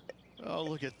hoped. Oh,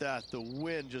 look at that. The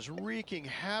wind just wreaking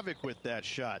havoc with that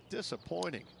shot.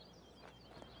 Disappointing.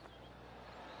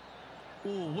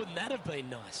 Ooh, wouldn't that have been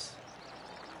nice?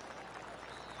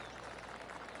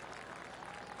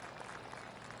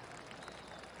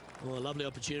 Oh, a lovely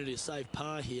opportunity to save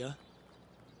par here.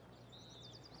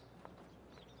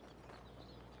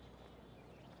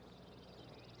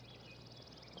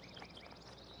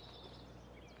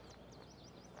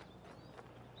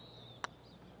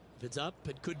 If it's up,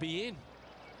 it could be in.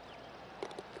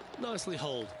 Nicely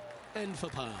holed. And for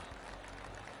par.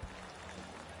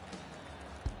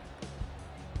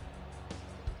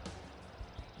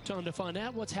 Time to find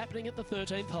out what's happening at the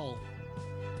 13th hole.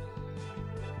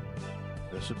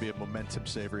 This would be a momentum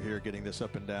saver here, getting this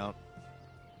up and down.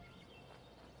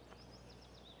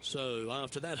 So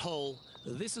after that hole,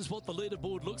 this is what the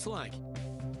leaderboard looks like.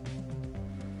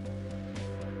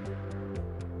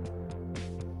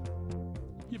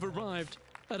 You've arrived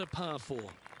at a par 4.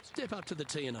 Step up to the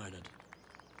tee and own it.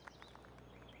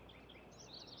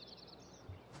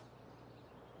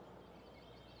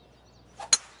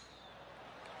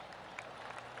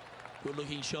 Good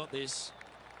looking shot this.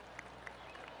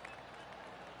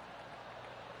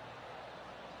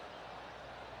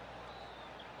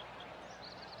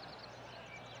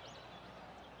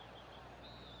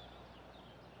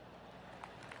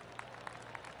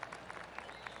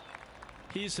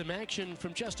 Here's some action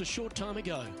from just a short time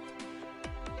ago.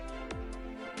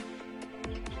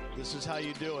 This is how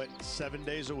you do it 7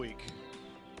 days a week.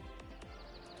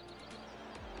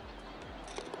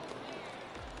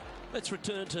 Let's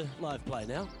return to live play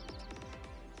now.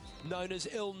 Known as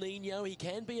El Nino, he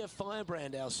can be a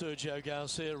firebrand, our Sergio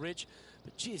Garcia, Rich.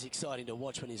 But geez, exciting to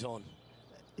watch when he's on.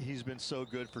 He's been so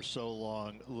good for so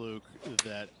long, Luke,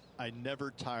 that I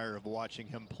never tire of watching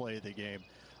him play the game.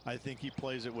 I think he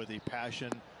plays it with a passion,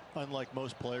 unlike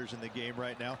most players in the game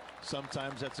right now.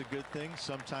 Sometimes that's a good thing,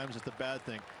 sometimes it's a bad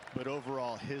thing. But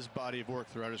overall, his body of work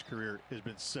throughout his career has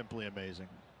been simply amazing.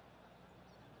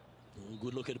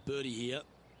 Good look at a birdie here.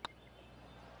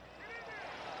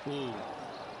 Ooh.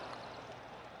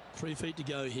 3 feet to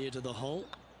go here to the hole.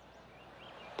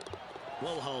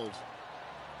 Well holed.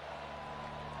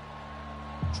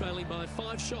 Trailing by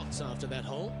 5 shots after that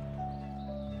hole.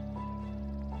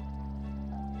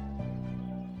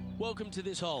 Welcome to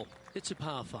this hole. It's a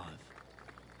par 5.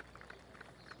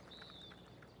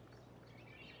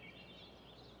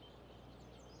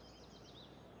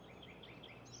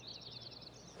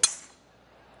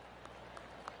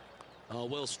 Oh,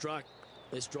 well struck.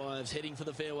 This drive's heading for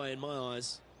the fairway in my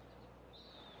eyes.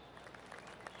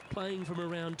 Playing from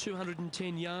around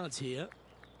 210 yards here.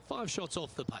 5 shots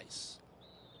off the pace.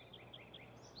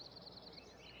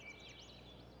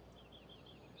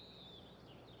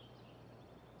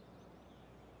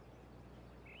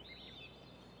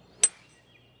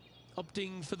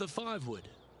 Opting for the 5-wood.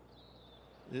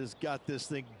 Has got this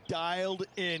thing dialed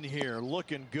in here,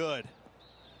 looking good.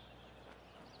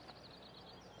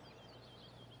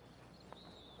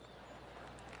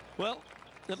 Well,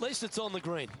 at least it's on the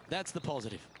green. That's the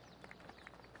positive.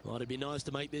 Might it be nice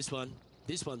to make this one.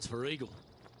 This one's for eagle.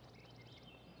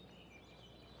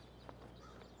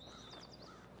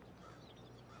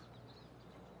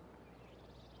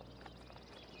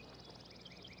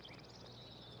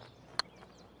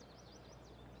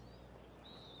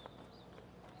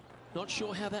 Not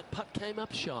sure how that putt came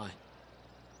up shy.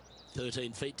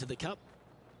 13 feet to the cup.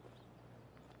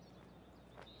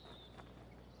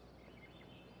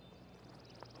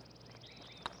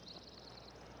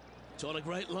 It's on a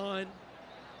great line.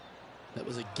 That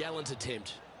was a gallant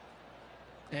attempt.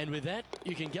 And with that,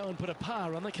 you can go and put a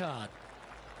par on the card.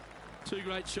 2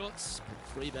 great shots,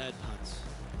 but 3 bad putts.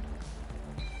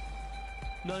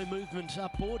 No movement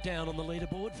up or down on the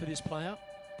leaderboard for this player.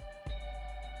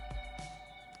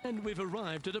 And we've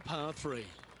arrived at a par 3.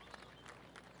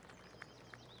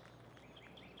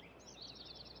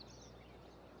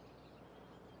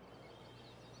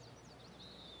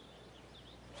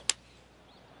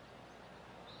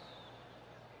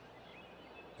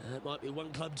 That might be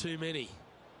 1 club too many.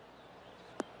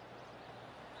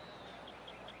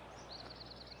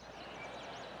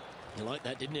 You like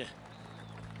that, didn't you?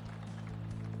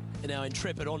 And our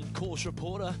intrepid on-course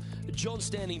reporter, John,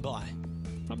 standing by.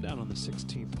 I'm down on the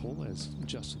 16th hole as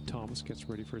Justin Thomas gets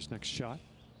ready for his next shot.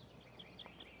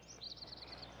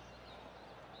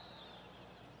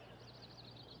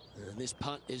 And this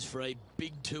putt is for a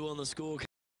big 2 on the score.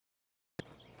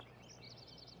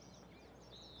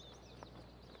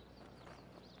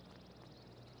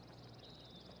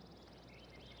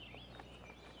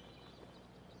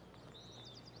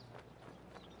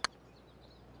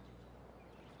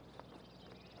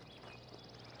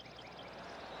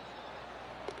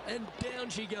 And down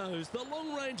she goes, the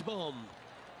long-range bomb.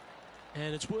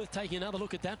 And it's worth taking another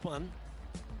look at that one.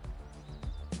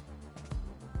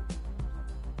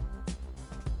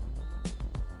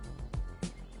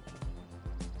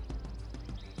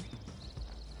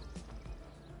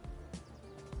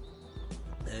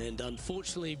 And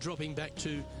unfortunately dropping back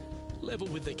to level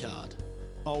with the card.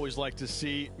 Always like to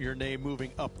see your name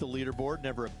moving up the leaderboard,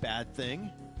 never a bad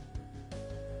thing.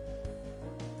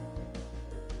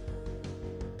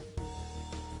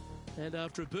 And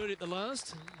after a birdie at the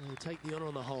last, they'll take the honour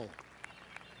on the hole.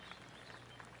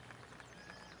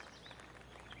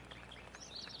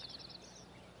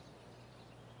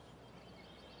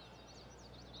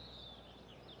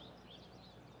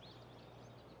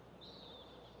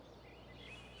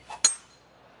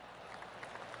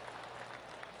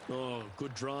 Oh,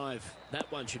 good drive.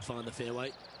 That one should find the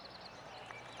fairway.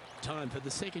 Time for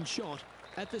the second shot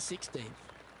at the 16th.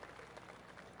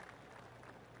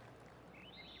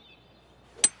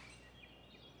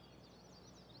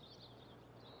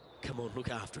 Come on, look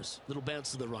after us. Little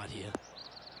bounce to the right here.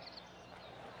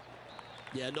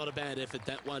 Yeah, not a bad effort,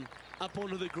 that one. Up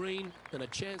onto the green and a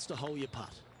chance to hole your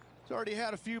putt. He's already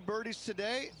had a few birdies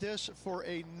today. This for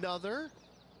another.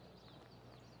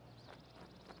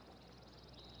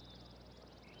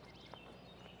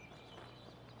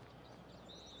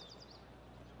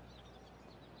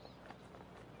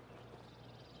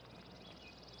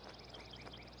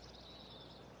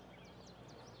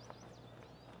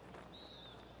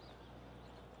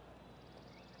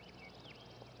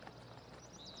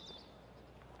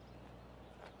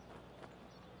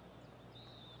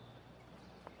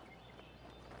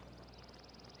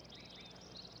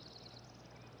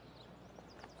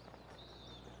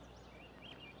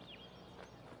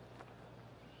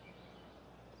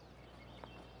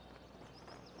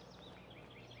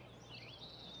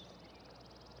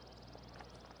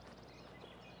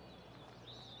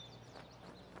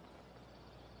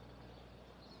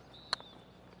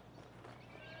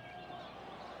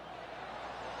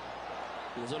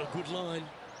 He was on a good line.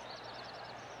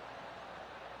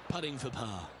 Putting for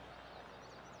par.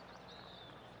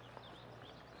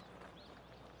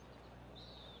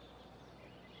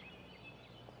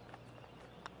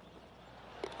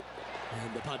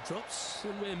 And the putt drops,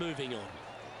 and we're moving on.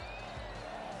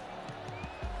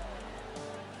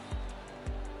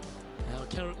 Our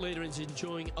current leader is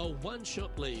enjoying a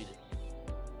one-shot lead.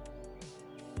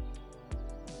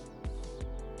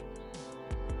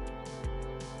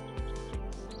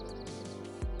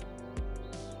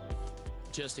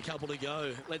 Just a couple to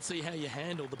go. Let's see how you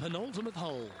handle the penultimate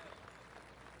hole.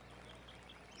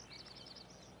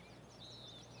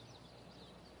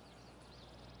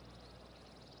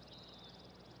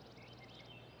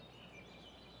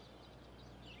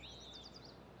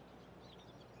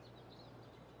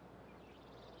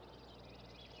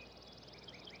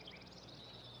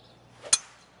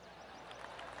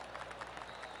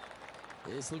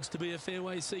 This looks to be a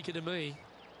fairway seeker to me.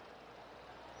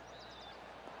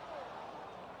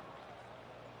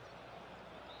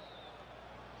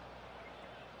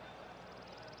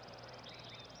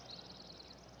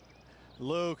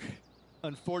 Luke,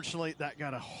 unfortunately, that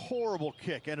got a horrible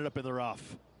kick, ended up in the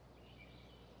rough.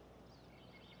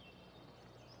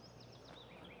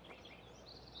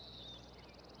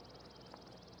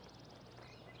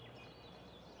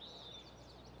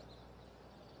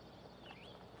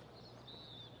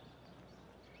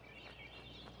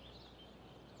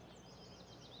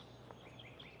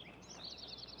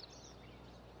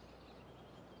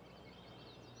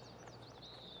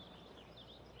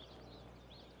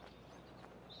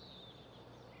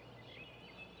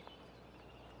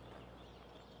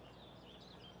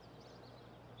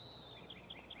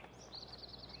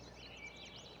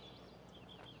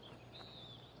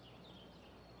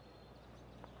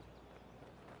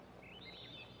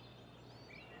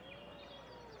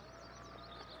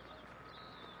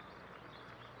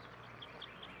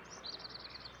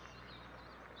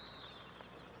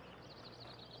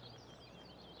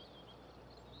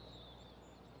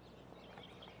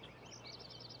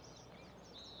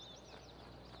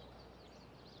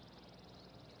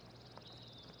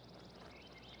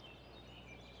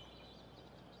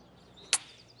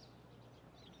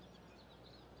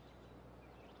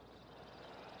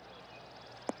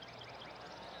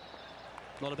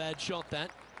 Not a bad shot, that.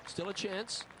 Still a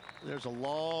chance. There's a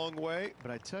long way,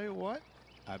 but I tell you what,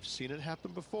 I've seen it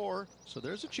happen before, so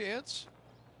there's a chance.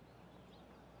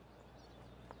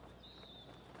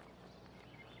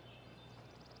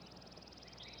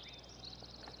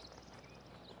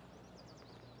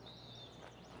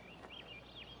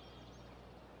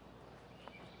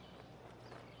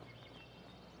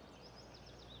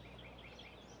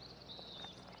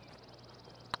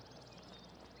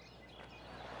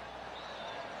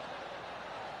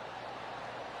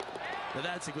 Now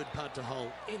that's a good putt to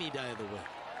hole any day of the week.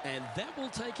 And that will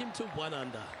take him to 1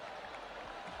 under.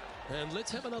 And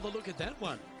let's have another look at that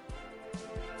one.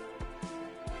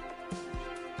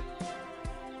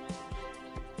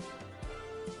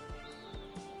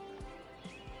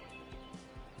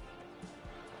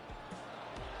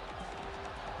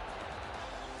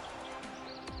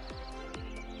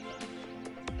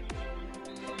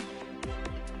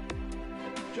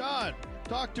 John,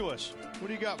 talk to us. What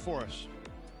do you got for us?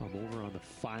 I'm over on the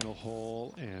final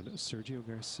hole, and Sergio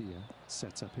Garcia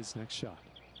sets up his next shot.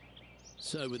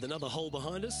 So with another hole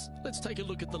behind us, let's take a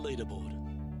look at the leaderboard.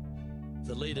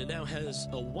 The leader now has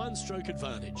a 1-stroke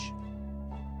advantage.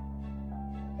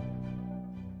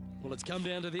 Well, it's come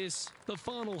down to this, the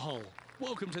final hole.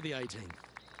 Welcome to the 18th.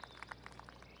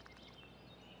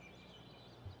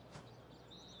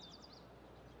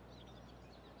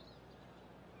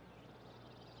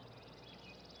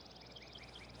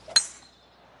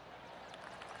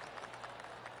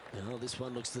 Now, this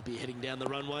one looks to be heading down the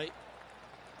runway.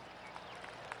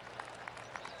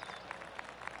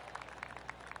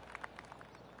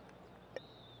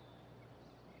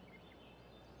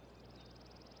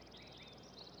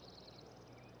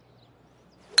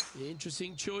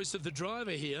 Interesting choice of the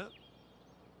driver here.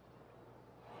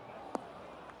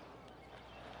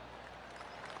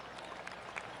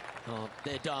 Oh,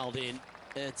 they're dialed in.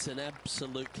 It's an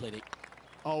absolute clinic.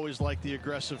 Always like the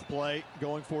aggressive play,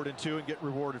 going for it in 2 and get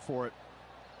rewarded for it.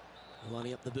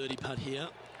 Lining up the birdie putt here.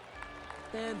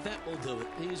 And that will do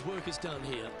it. His work is done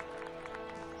here.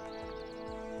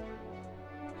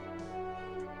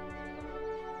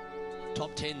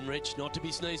 Top 10, Rich, not to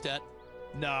be sneezed at.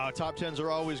 No, top 10s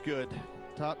are always good.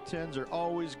 Top 10s are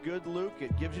always good, Luke.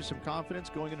 It gives you some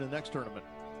confidence going into the next tournament.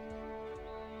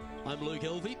 I'm Luke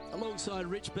Elvey, alongside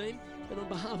Rich Beam, and on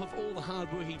behalf of all the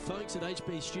hard-working folks at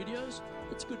HB Studios,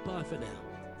 it's goodbye for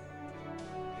now.